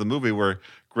famous scenes of the movie, where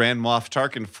Grand Moff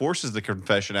Tarkin forces the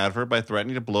confession out of her by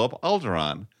threatening to blow up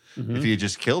Alderaan. Mm-hmm. If he had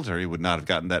just killed her, he would not have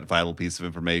gotten that vital piece of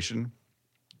information.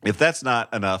 If that's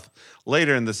not enough,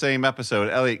 later in the same episode,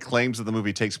 Elliot claims that the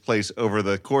movie takes place over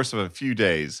the course of a few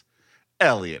days.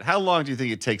 Elliot, how long do you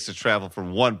think it takes to travel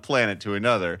from one planet to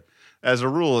another? As a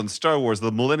rule, in Star Wars,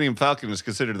 the Millennium Falcon is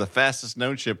considered the fastest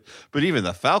known ship, but even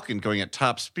the Falcon going at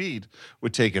top speed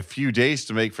would take a few days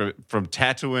to make from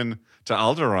Tatooine to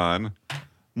Alderaan.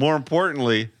 More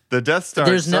importantly, the Death Star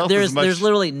there's itself there's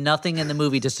literally nothing in the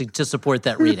movie to support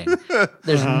that reading.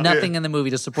 There's nothing in the movie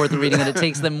to support the reading, and it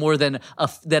takes them more than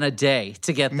a day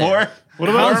to get there. What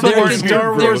about the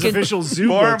Star Wars official zoo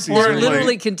books? They're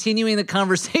literally continuing the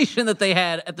conversation that they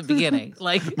had at the beginning.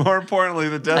 Like, more importantly,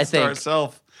 the Death Star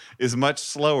itself is much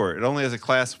slower. It only has a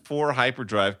Class 4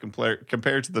 hyperdrive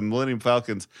compared to the Millennium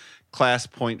Falcon's Class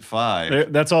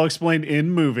 0.5. That's all explained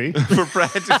in movie. For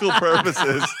practical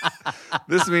purposes,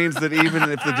 this means that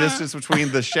even if the distance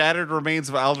between the shattered remains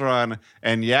of Alderaan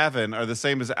and Yavin are the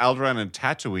same as Alderaan and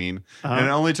Tatooine, and it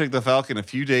only took the Falcon a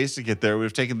few days to get there, it would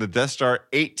have taken the Death Star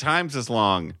 8 times as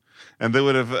long. And they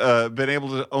would have been able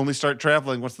to only start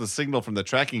traveling once the signal from the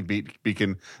tracking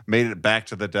beacon made it back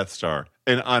to the Death Star.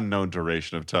 An unknown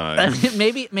duration of time.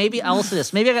 Maybe I'll say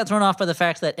this. Maybe I got thrown off by the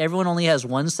fact that everyone only has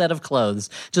one set of clothes,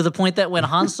 to the point that when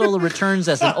Han Solo returns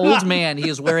as an old man, he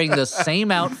is wearing the same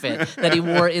outfit that he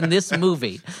wore in this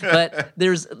movie. But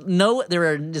there's no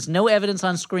evidence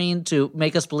on screen to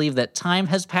make us believe that time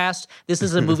has passed. This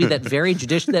is a movie that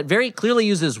very clearly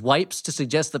uses wipes to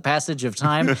suggest the passage of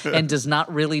time and does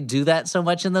not really do that so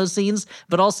much in those scenes.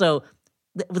 But also,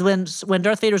 when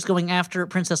Darth Vader's going after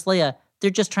Princess Leia, they're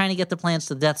just trying to get the plans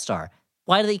to the Death Star.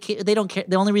 Why do they care? They don't care.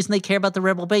 The only reason they care about the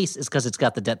Rebel base is because they've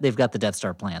got the Death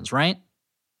Star plans, right?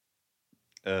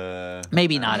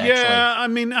 Maybe not. Actually, yeah. I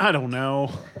mean, I don't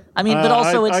know. I mean, but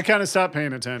also I kind of stopped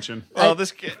paying attention. Well,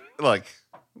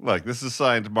 Look, this is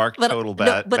signed Mark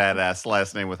Badass,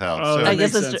 last name without. Oh, so. I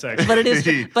guess that's true. But it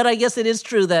is. But I guess it is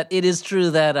true that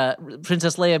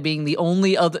Princess Leia being the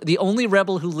only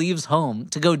rebel who leaves home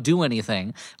to go do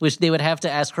anything, which they would have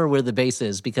to ask her where the base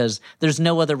is, because there's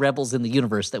no other rebels in the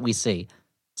universe that we see.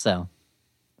 So.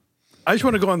 I just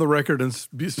want to go on the record and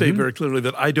state very clearly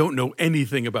that I don't know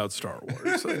anything about Star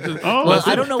Wars.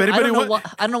 I don't know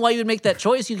why you would make that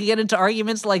choice. You could get into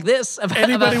arguments like this about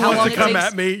anybody how wants long to come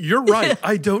at me. You're right.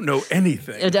 I don't know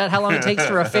anything about how long it takes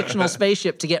for a fictional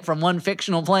spaceship to get from one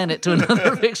fictional planet to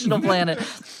another fictional planet.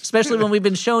 Especially when we've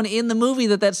been shown in the movie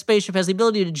that spaceship has the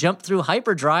ability to jump through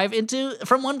hyperdrive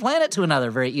from one planet to another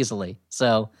very easily.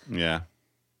 So yeah.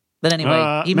 But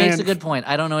anyway, he makes a good point.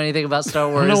 I don't know anything about Star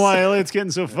Wars. I don't know why Elliot's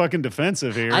getting so fucking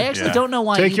defensive here. I actually don't know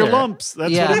why Take either. your lumps.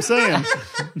 That's what I'm saying.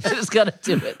 I just got to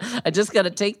do it. I just got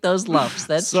to take those lumps.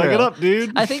 That's Suck true. it up,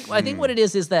 dude. I think what it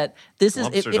is that this is...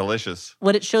 Lumps are delicious.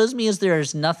 What it shows me is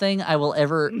there's nothing I will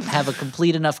ever have a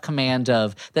complete enough command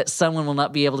of that someone will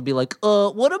not be able to be like,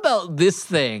 what about this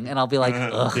thing? And I'll be like,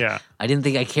 I didn't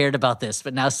think I cared about this,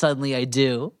 but now suddenly I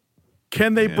do.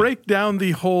 Can they break down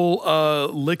the whole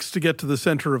licks to get to the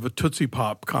center of a Tootsie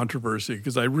Pop controversy?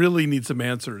 Because I really need some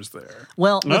answers there.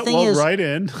 Well, the thing is, right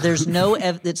in. There's no,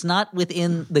 it's not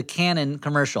within the canon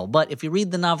commercial. But if you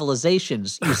read the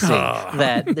novelizations, you see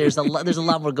that there's a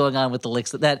lot more going on with the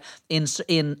licks. That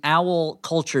in owl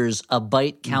cultures, a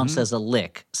bite counts as a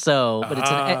lick. So, but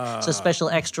it's a special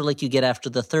extra lick you get after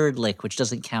the third lick, which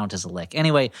doesn't count as a lick.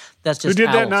 Anyway, that's just who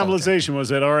did that owl novelization? culture.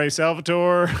 Was it R.A.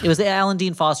 Salvatore? It was Alan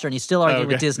Dean Foster, and he's still arguing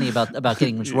with Disney about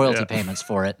getting royalty payments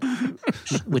for it,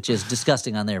 which is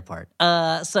disgusting on their part.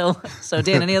 So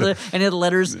Dan, any other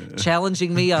letters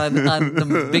challenging me on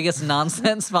the biggest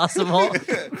nonsense possible?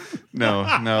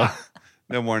 No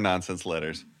more nonsense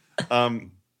letters.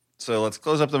 So let's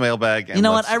close up the mailbag. And you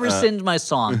know what? I rescind my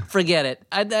song. Forget it.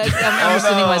 I'm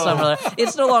rescinding my song, brother.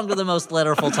 It's no longer the most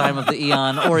letterful time of the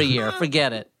eon or a year.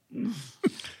 Forget it.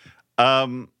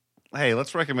 Hey,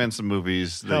 let's recommend some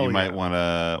movies that you might want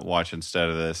to watch instead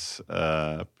of this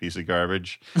piece of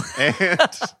garbage. And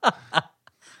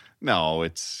no,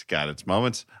 it's got its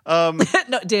moments. No,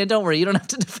 Dan, don't worry. You don't have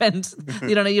to defend.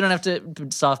 You don't have to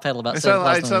soft pedal about.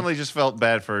 I suddenly just felt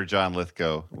bad for John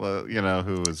Lithgow. Well,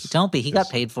 who was. Don't be. He got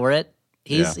paid for it.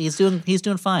 He's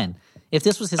doing fine. If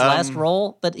this was his last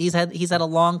role, but he's had a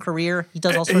long career. He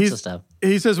does all sorts of stuff.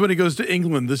 He says when he goes to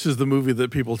England, this is the movie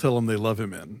that people tell him they love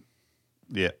him in.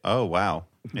 Yeah. Oh, wow.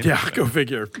 Yeah, go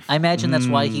figure. I imagine that's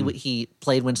why he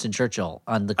played Winston Churchill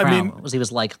on The Crown. He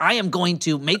was like, I am going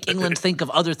to make England think of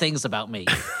other things about me.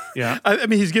 Yeah. I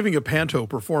mean, he's giving a panto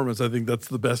performance. I think that's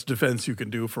the best defense you can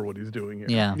do for what he's doing here.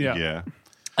 Yeah.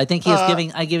 I think he's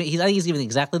giving. I think he's giving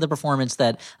exactly the performance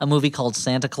that a movie called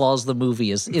Santa Claus the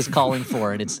Movie is calling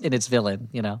for in its villain.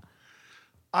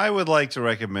 I would like to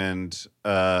recommend.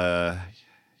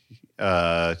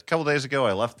 A couple days ago,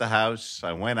 I left the house.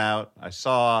 I went out. I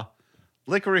saw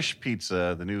Licorice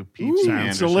Pizza, the new Pete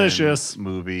Anderson delicious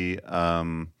movie.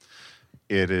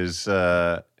 It is. It's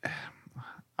a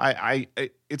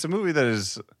movie that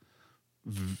is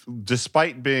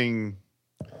despite being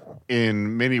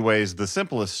in many ways the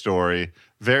simplest story,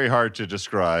 very hard to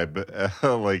describe.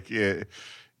 It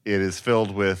is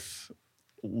filled with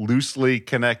loosely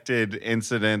connected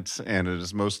incidents, and it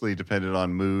is mostly dependent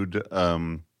on mood.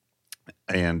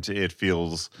 And it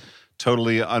feels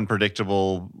totally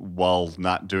unpredictable while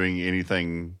not doing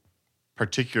anything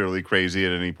particularly crazy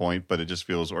at any point, but it just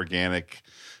feels organic.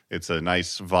 It's a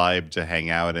nice vibe to hang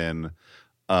out in.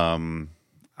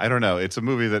 I don't know. It's a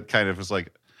movie that kind of was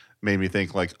like, made me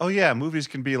think like, oh yeah, movies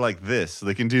can be like this.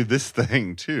 They can do this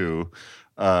thing too.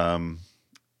 And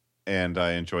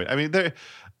I enjoy it. I mean,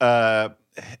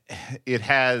 it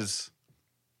has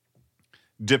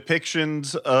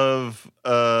depictions of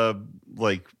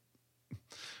like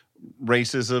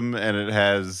racism, and it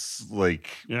has like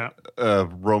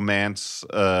romance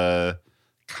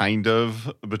kind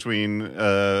of between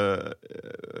a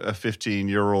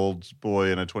 15-year-old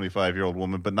boy and a 25-year-old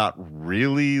woman, but not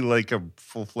really like a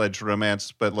full-fledged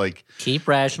romance. But like, keep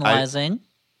rationalizing.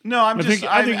 I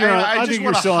think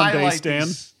you're still on base, Dan.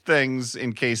 Things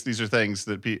in case these are things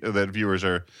that that viewers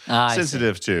are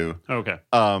sensitive to. Okay.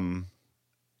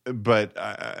 But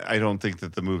I don't think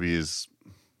that the movie is.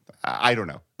 I don't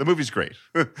know. The movie's great.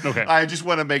 Okay. I just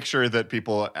want to make sure that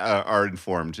people are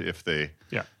informed if they.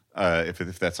 Yeah. If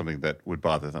that's something that would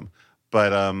bother them,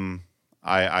 but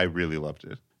I really loved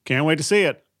it. Can't wait to see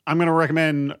it. I'm going to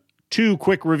recommend 2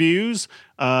 quick reviews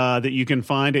that you can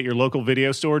find at your local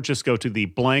video store. Just go to the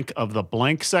blank of the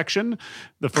blank section.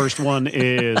 The first one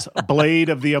is Blade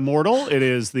of the Immortal. It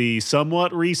is the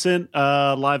somewhat recent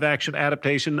live-action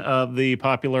adaptation of the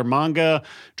popular manga,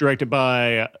 directed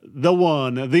by the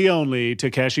one, the only,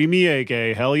 Takeshi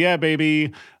Miike. Hell yeah,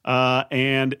 baby.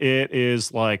 And it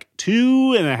is like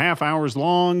 2.5 hours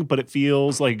long, but it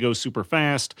feels like it goes super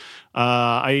fast.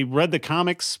 I read the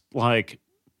comics like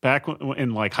back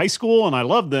in like high school, and I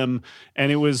loved them.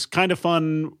 And it was kind of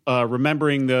fun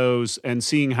remembering those and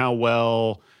seeing how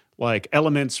well like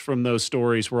elements from those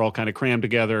stories were all kind of crammed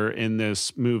together in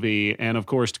this movie. And of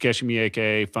course, Takeshi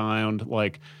Miike found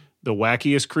like the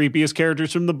wackiest, creepiest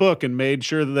characters from the book and made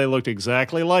sure that they looked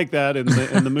exactly like that in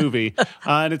the movie.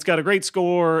 And it's got a great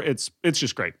score. It's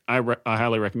just great. I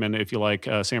highly recommend it if you like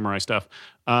samurai stuff.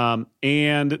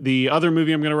 And the other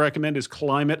movie I'm going to recommend is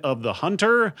Climate of the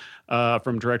Hunter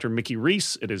from director Mickey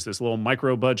Reese. It is this little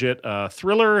micro-budget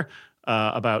thriller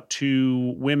about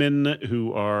 2 women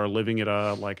who are living at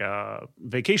a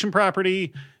vacation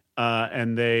property.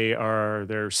 And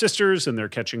they're sisters, and they're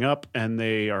catching up, and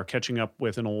they are catching up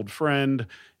with an old friend.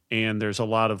 And there's a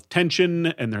lot of tension,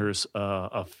 and there's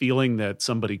a feeling that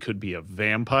somebody could be a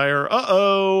vampire.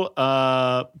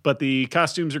 But the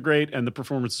costumes are great, and the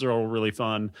performances are all really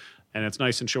fun, and it's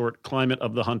nice and short. Climate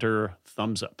of the Hunter,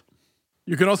 thumbs up.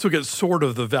 You can also get Sword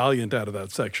of the Valiant out of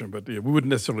that section, but we wouldn't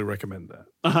necessarily recommend that.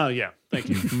 Yeah, thank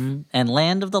you. And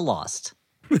Land of the Lost.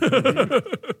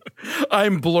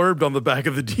 I'm blurbed on the back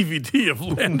of the DVD of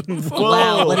Land of the Lost.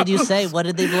 Wow, what did you say? What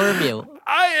did they blurb you?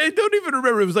 I don't even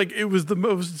remember. It was the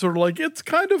most sort of like, it's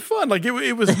kind of fun. Like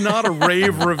it was not a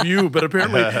rave review, but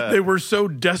apparently they were so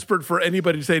desperate for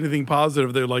anybody to say anything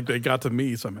positive. They got to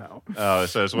me somehow. Oh,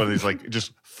 so it's one of these like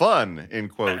just fun in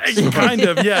quotes. Kind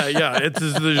of, yeah. It's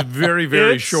very,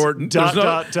 very short.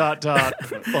 Dot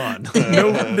fun.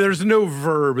 There's no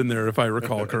verb in there, if I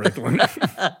recall correctly.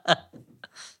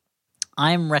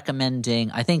 I'm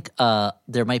recommending, I think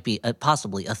there might be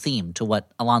possibly a theme to what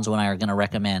Alonso and I are going to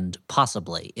recommend,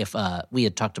 possibly, if we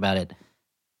had talked about it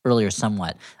earlier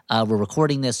somewhat. We're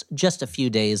recording this just a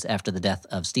few days after the death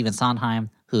of Stephen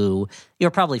Sondheim, who you're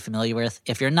probably familiar with.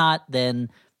 If you're not, then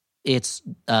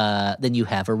then you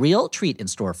have a real treat in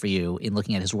store for you in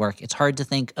looking at his work. It's hard to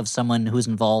think of someone who's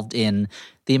involved in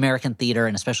the American theater,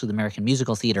 and especially the American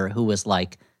musical theater, who was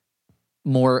like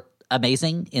more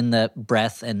amazing in the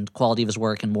breadth and quality of his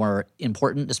work, and more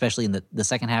important, especially in the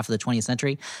second half of the 20th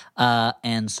century.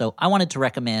 And so I wanted to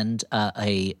recommend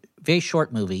a very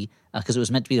short movie, because it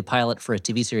was meant to be the pilot for a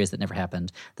TV series that never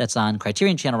happened, that's on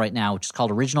Criterion Channel right now, which is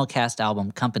called Original Cast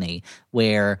Album Company,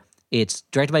 where it's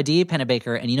directed by D.A.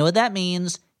 Pennebaker, and you know what that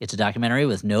means? It's a documentary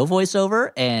with no voiceover,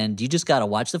 and you just got to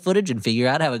watch the footage and figure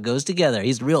out how it goes together.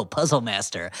 He's a real puzzle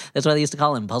master. That's why they used to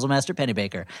call him Puzzle Master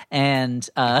Pennebaker. And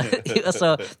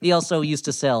he also used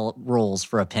to sell rolls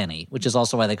for a penny, which is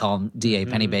also why they call him D.A.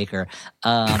 Pennebaker.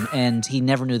 And he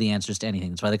never knew the answers to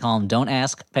anything. That's why they call him Don't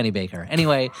Ask Pennebaker.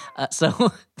 Anyway,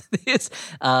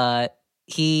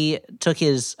 he took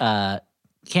his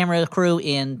camera crew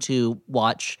in to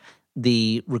watch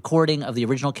the recording of the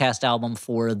original cast album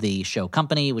for the show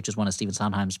Company, which is one of Stephen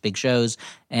Sondheim's big shows,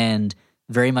 and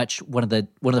very much one of the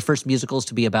first musicals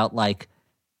to be about like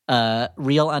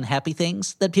real unhappy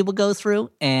things that people go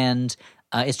through. And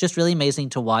it's just really amazing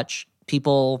to watch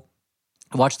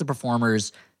the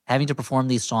performers having to perform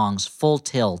these songs full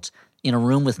tilt in a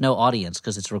room with no audience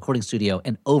because it's a recording studio,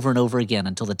 and over again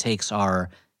until the takes are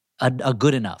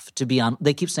good enough to be on.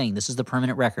 They keep saying, this is the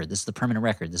permanent record. This is the permanent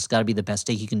record. This has got to be the best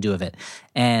take you can do of it.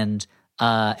 And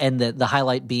the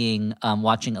highlight being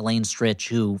watching Elaine Stritch,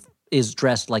 who is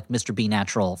dressed like Mr. B.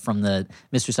 Natural from the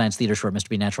Mystery Science Theater short Mr.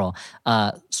 B. Natural,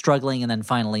 struggling and then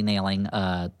finally nailing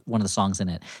one of the songs in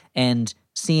it. And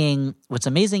seeing what's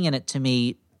amazing in it to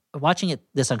me, watching it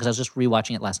this time, because I was just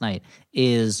rewatching it last night,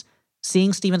 is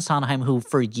seeing Stephen Sondheim, who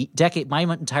for my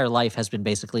entire life has been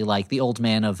basically like the old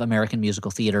man of American musical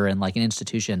theater and like an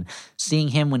institution, seeing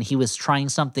him when he was trying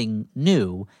something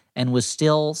new and was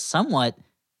still somewhat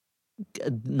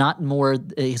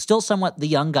the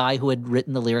young guy who had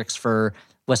written the lyrics for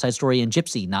West Side Story and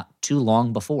Gypsy not too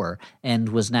long before, and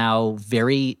was now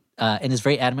very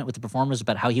adamant with the performers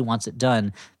about how he wants it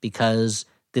done because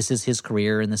this is his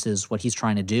career and this is what he's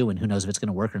trying to do, and who knows if it's going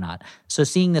to work or not. So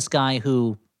seeing this guy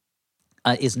who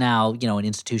is now, an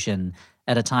institution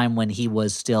at a time when he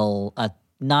was still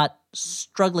not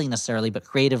struggling necessarily, but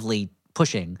creatively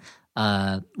pushing,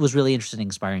 was really interesting and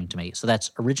inspiring to me. So that's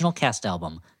original cast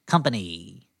album,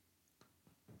 Company.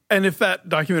 And if that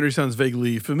documentary sounds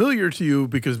vaguely familiar to you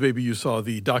because maybe you saw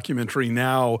the Documentary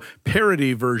Now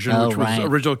parody version, which was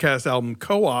original cast album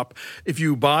Co-op, if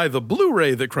you buy the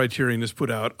Blu-ray that Criterion has put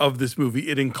out of this movie,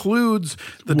 it includes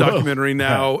the Documentary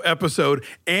Now episode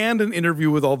and an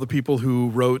interview with all the people who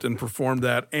wrote and performed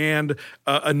that, and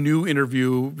a new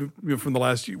interview from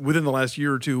within the last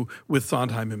year or two with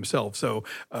Sondheim himself. So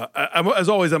as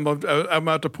always, I'm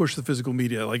out to push the physical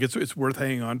media. Like it's worth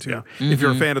hanging on to if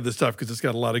you're a fan of this stuff, because it's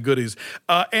got a lot of goodies.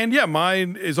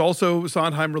 Mine is also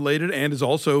Sondheim related and is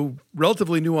also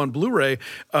relatively new on Blu-ray.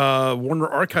 Warner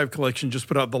Archive Collection just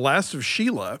put out The Last of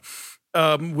Sheila,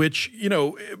 which,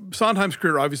 Sondheim's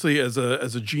career obviously as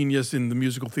a genius in the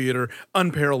musical theater,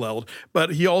 unparalleled,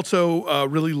 but he also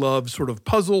really loved sort of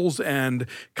puzzles and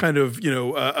kind of,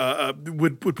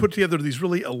 would put together these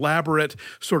really elaborate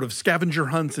sort of scavenger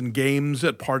hunts and games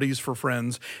at parties for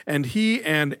friends. And he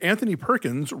and Anthony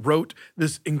Perkins wrote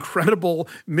this incredible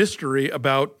mystery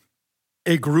about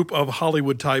a group of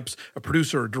Hollywood types, a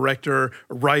producer, a director,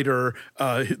 a writer,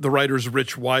 the writer's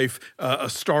rich wife, a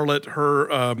starlet, her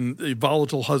a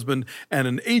volatile husband, and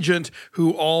an agent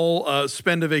who all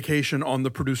spend a vacation on the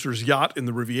producer's yacht in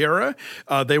the Riviera.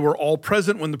 They were all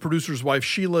present when the producer's wife,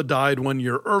 Sheila, died 1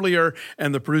 year earlier,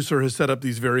 and the producer has set up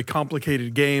these very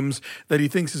complicated games that he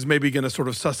thinks is maybe going to sort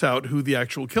of suss out who the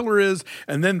actual killer is,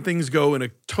 and then things go in a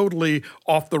totally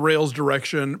off-the-rails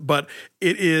direction, but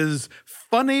it is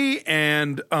funny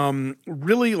and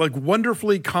really like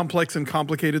wonderfully complex and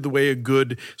complicated the way a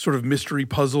good sort of mystery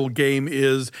puzzle game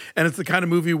is. And it's the kind of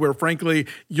movie where, frankly,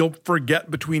 you'll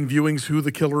forget between viewings who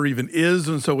the killer even is.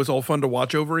 And so it's all fun to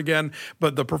watch over again.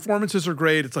 But the performances are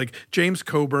great. It's like James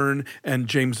Coburn and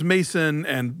James Mason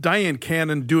and Diane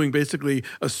Cannon doing basically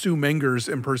a Sue Mengers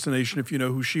impersonation, if you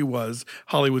know who she was,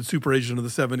 Hollywood super agent of the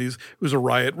 70s, who was a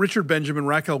riot. Richard Benjamin,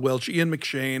 Raquel Welch, Ian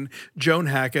McShane, Joan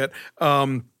Hackett.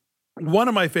 One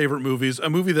of my favorite movies, a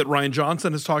movie that Ryan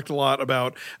Johnson has talked a lot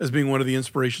about as being one of the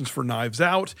inspirations for Knives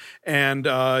Out, and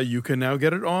you can now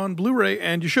get it on Blu-ray,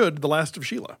 and you should, The Last of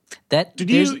Sheila.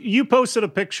 You posted a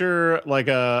picture, like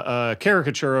a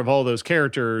caricature of all those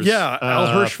characters. Yeah, Al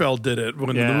Hirschfeld did it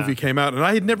when the movie came out, and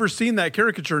I had never seen that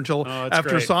caricature until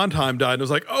after Sondheim died, and I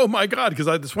was like, oh my God, because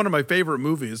it's one of my favorite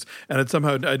movies, and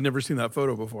I'd never seen that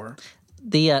photo before.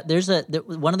 There's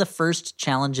one of the first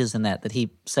challenges in that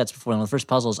he sets before one of the first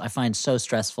puzzles I find so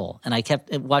stressful, and I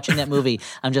kept watching that movie.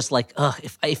 I'm just like,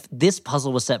 if this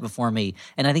puzzle was set before me,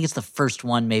 and I think it's the first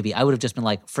one, maybe I would have just been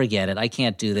like, forget it, I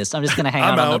can't do this. I'm just gonna hang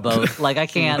out on the boat. Like I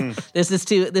can't. This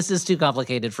is too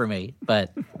complicated for me.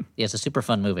 But yeah, it's a super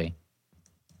fun movie.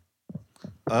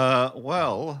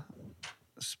 Well,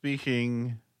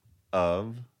 speaking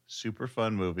of super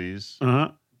fun movies,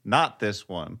 not this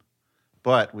one.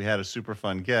 But we had a super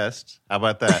fun guest. How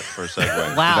about that for a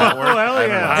segue? Wow.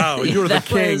 Wow, you're the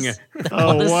king.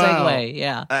 Wow. Segue,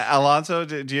 yeah. Alonso,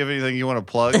 do you have anything you want to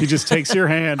plug? He just takes your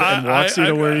hand and walks you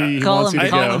to where he wants you to go.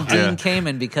 Call him Dean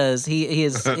Kamen because he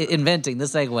is inventing the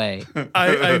segue.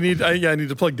 I need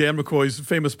to plug Dan McCoy's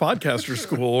famous podcaster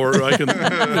school, or I can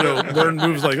learn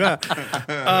moves like that.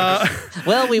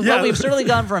 We've certainly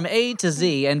gone from A to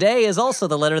Z, and A is also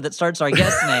the letter that starts our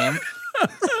guest name.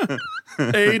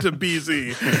 A to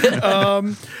BZ.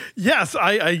 Yes,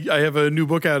 I have a new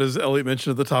book out, as Elliot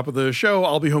mentioned at the top of the show.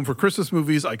 I'll Be Home for Christmas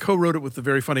Movies. I co-wrote it with the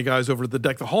very funny guys over at the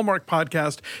Deck the Hallmark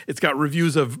podcast. It's got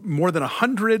reviews of more than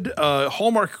 100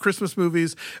 Hallmark Christmas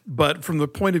movies, but from the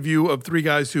point of view of three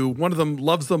guys who one of them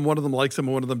loves them, one of them likes them,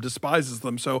 and one of them despises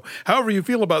them. So however you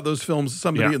feel about those films,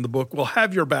 somebody in the book will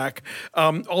have your back.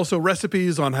 Also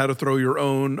recipes on how to throw your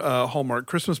own Hallmark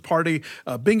Christmas party,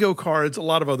 bingo cards, a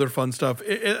lot of other fun stuff.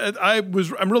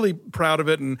 I'm really proud of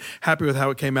it and happy with how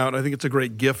it came out. I think it's a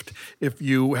great gift if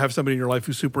you have somebody in your life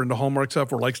who's super into Hallmark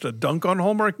stuff or likes to dunk on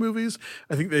Hallmark movies.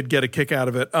 I think they'd get a kick out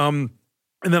of it.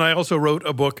 And then I also wrote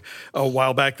a book a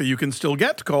while back that you can still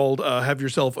get called Have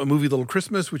Yourself a Movie Little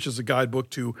Christmas, which is a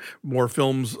guidebook to more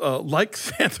films like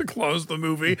Santa Claus the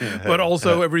movie, but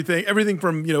also everything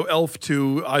from Elf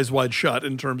to Eyes Wide Shut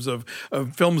in terms of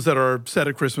films that are set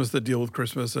at Christmas that deal with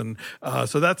Christmas. And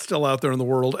so that's still out there in the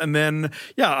world. And then,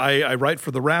 I write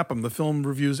for The Wrap. I'm the film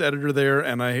reviews editor there,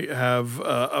 and I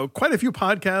have quite a few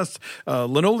podcasts.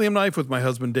 Linoleum Knife with my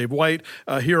husband, Dave White,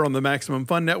 here on the Maximum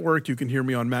Fun Network. You can hear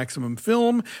me on Maximum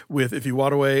Film with Ify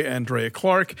Wadaway and Drea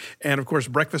Clark, and of course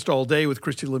Breakfast All Day with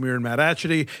Christy Lemire and Matt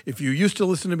Atchity. If you used to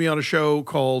listen to me on a show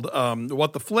called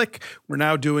What the Flick, we're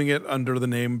now doing it under the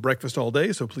name Breakfast All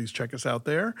Day, so please check us out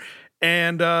there.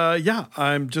 And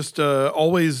I'm just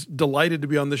always delighted to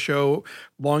be on the show.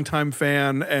 Longtime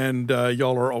fan, and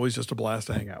y'all are always just a blast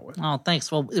to hang out with. Oh, thanks.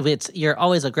 Well, you're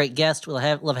always a great guest. We'll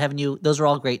love having you. Those are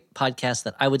all great podcasts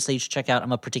that I would say you should check out.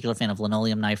 I'm a particular fan of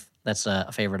Linoleum Knife. That's a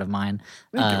favorite of mine.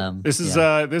 This is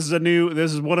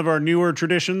one of our newer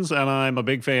traditions, and I'm a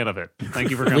big fan of it. Thank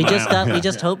you for coming. We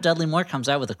just hope Dudley Moore comes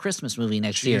out with a Christmas movie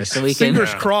next year, so we can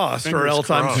fingers crossed, or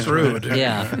else I'm screwed.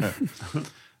 Yeah.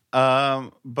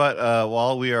 But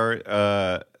while we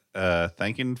are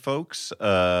thanking folks,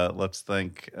 let's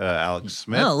thank Alex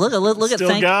Smith. Oh, look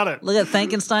got it. Look at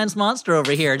Frankenstein's monster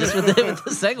over here, just with the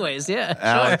segues. Yeah,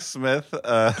 Alex Smith,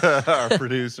 our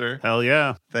producer. Hell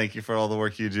yeah! Thank you for all the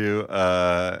work you do.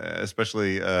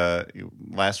 Especially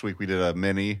last week we did a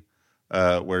mini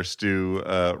where Stu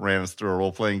ran us through a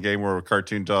role-playing game where we're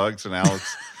cartoon dogs, and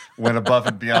Alex went above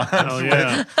and beyond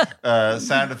with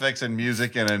sound effects and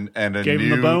music and a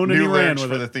new lyrics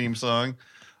for the theme song.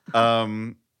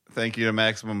 Thank you to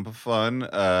Maximum Fun.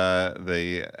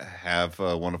 They have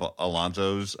one of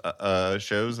Alonso's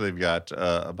shows. They've got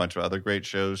a bunch of other great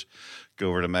shows. Go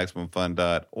over to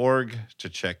MaximumFun.org to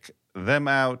check them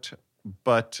out.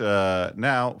 But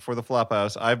now for the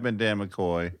Flophouse, I've been Dan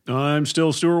McCoy. I'm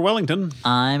still Stuart Wellington.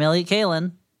 I'm Elliot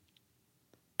Kalin.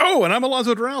 Oh, and I'm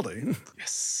Alonso Duralde.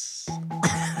 Yes.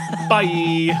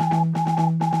 Bye.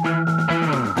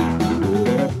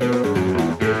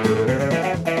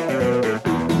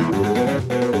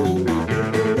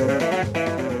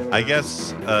 I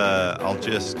guess I'll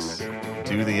just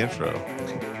do the intro.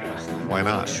 Why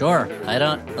not? Sure. I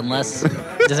don't, unless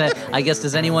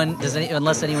unless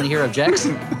anyone here objects.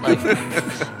 Like,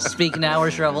 speak now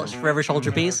or forever hold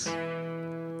your peace.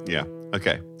 Yeah.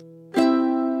 Okay.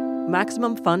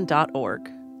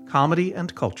 MaximumFun.org. Comedy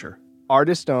and culture.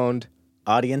 Artist owned.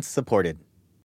 Audience supported.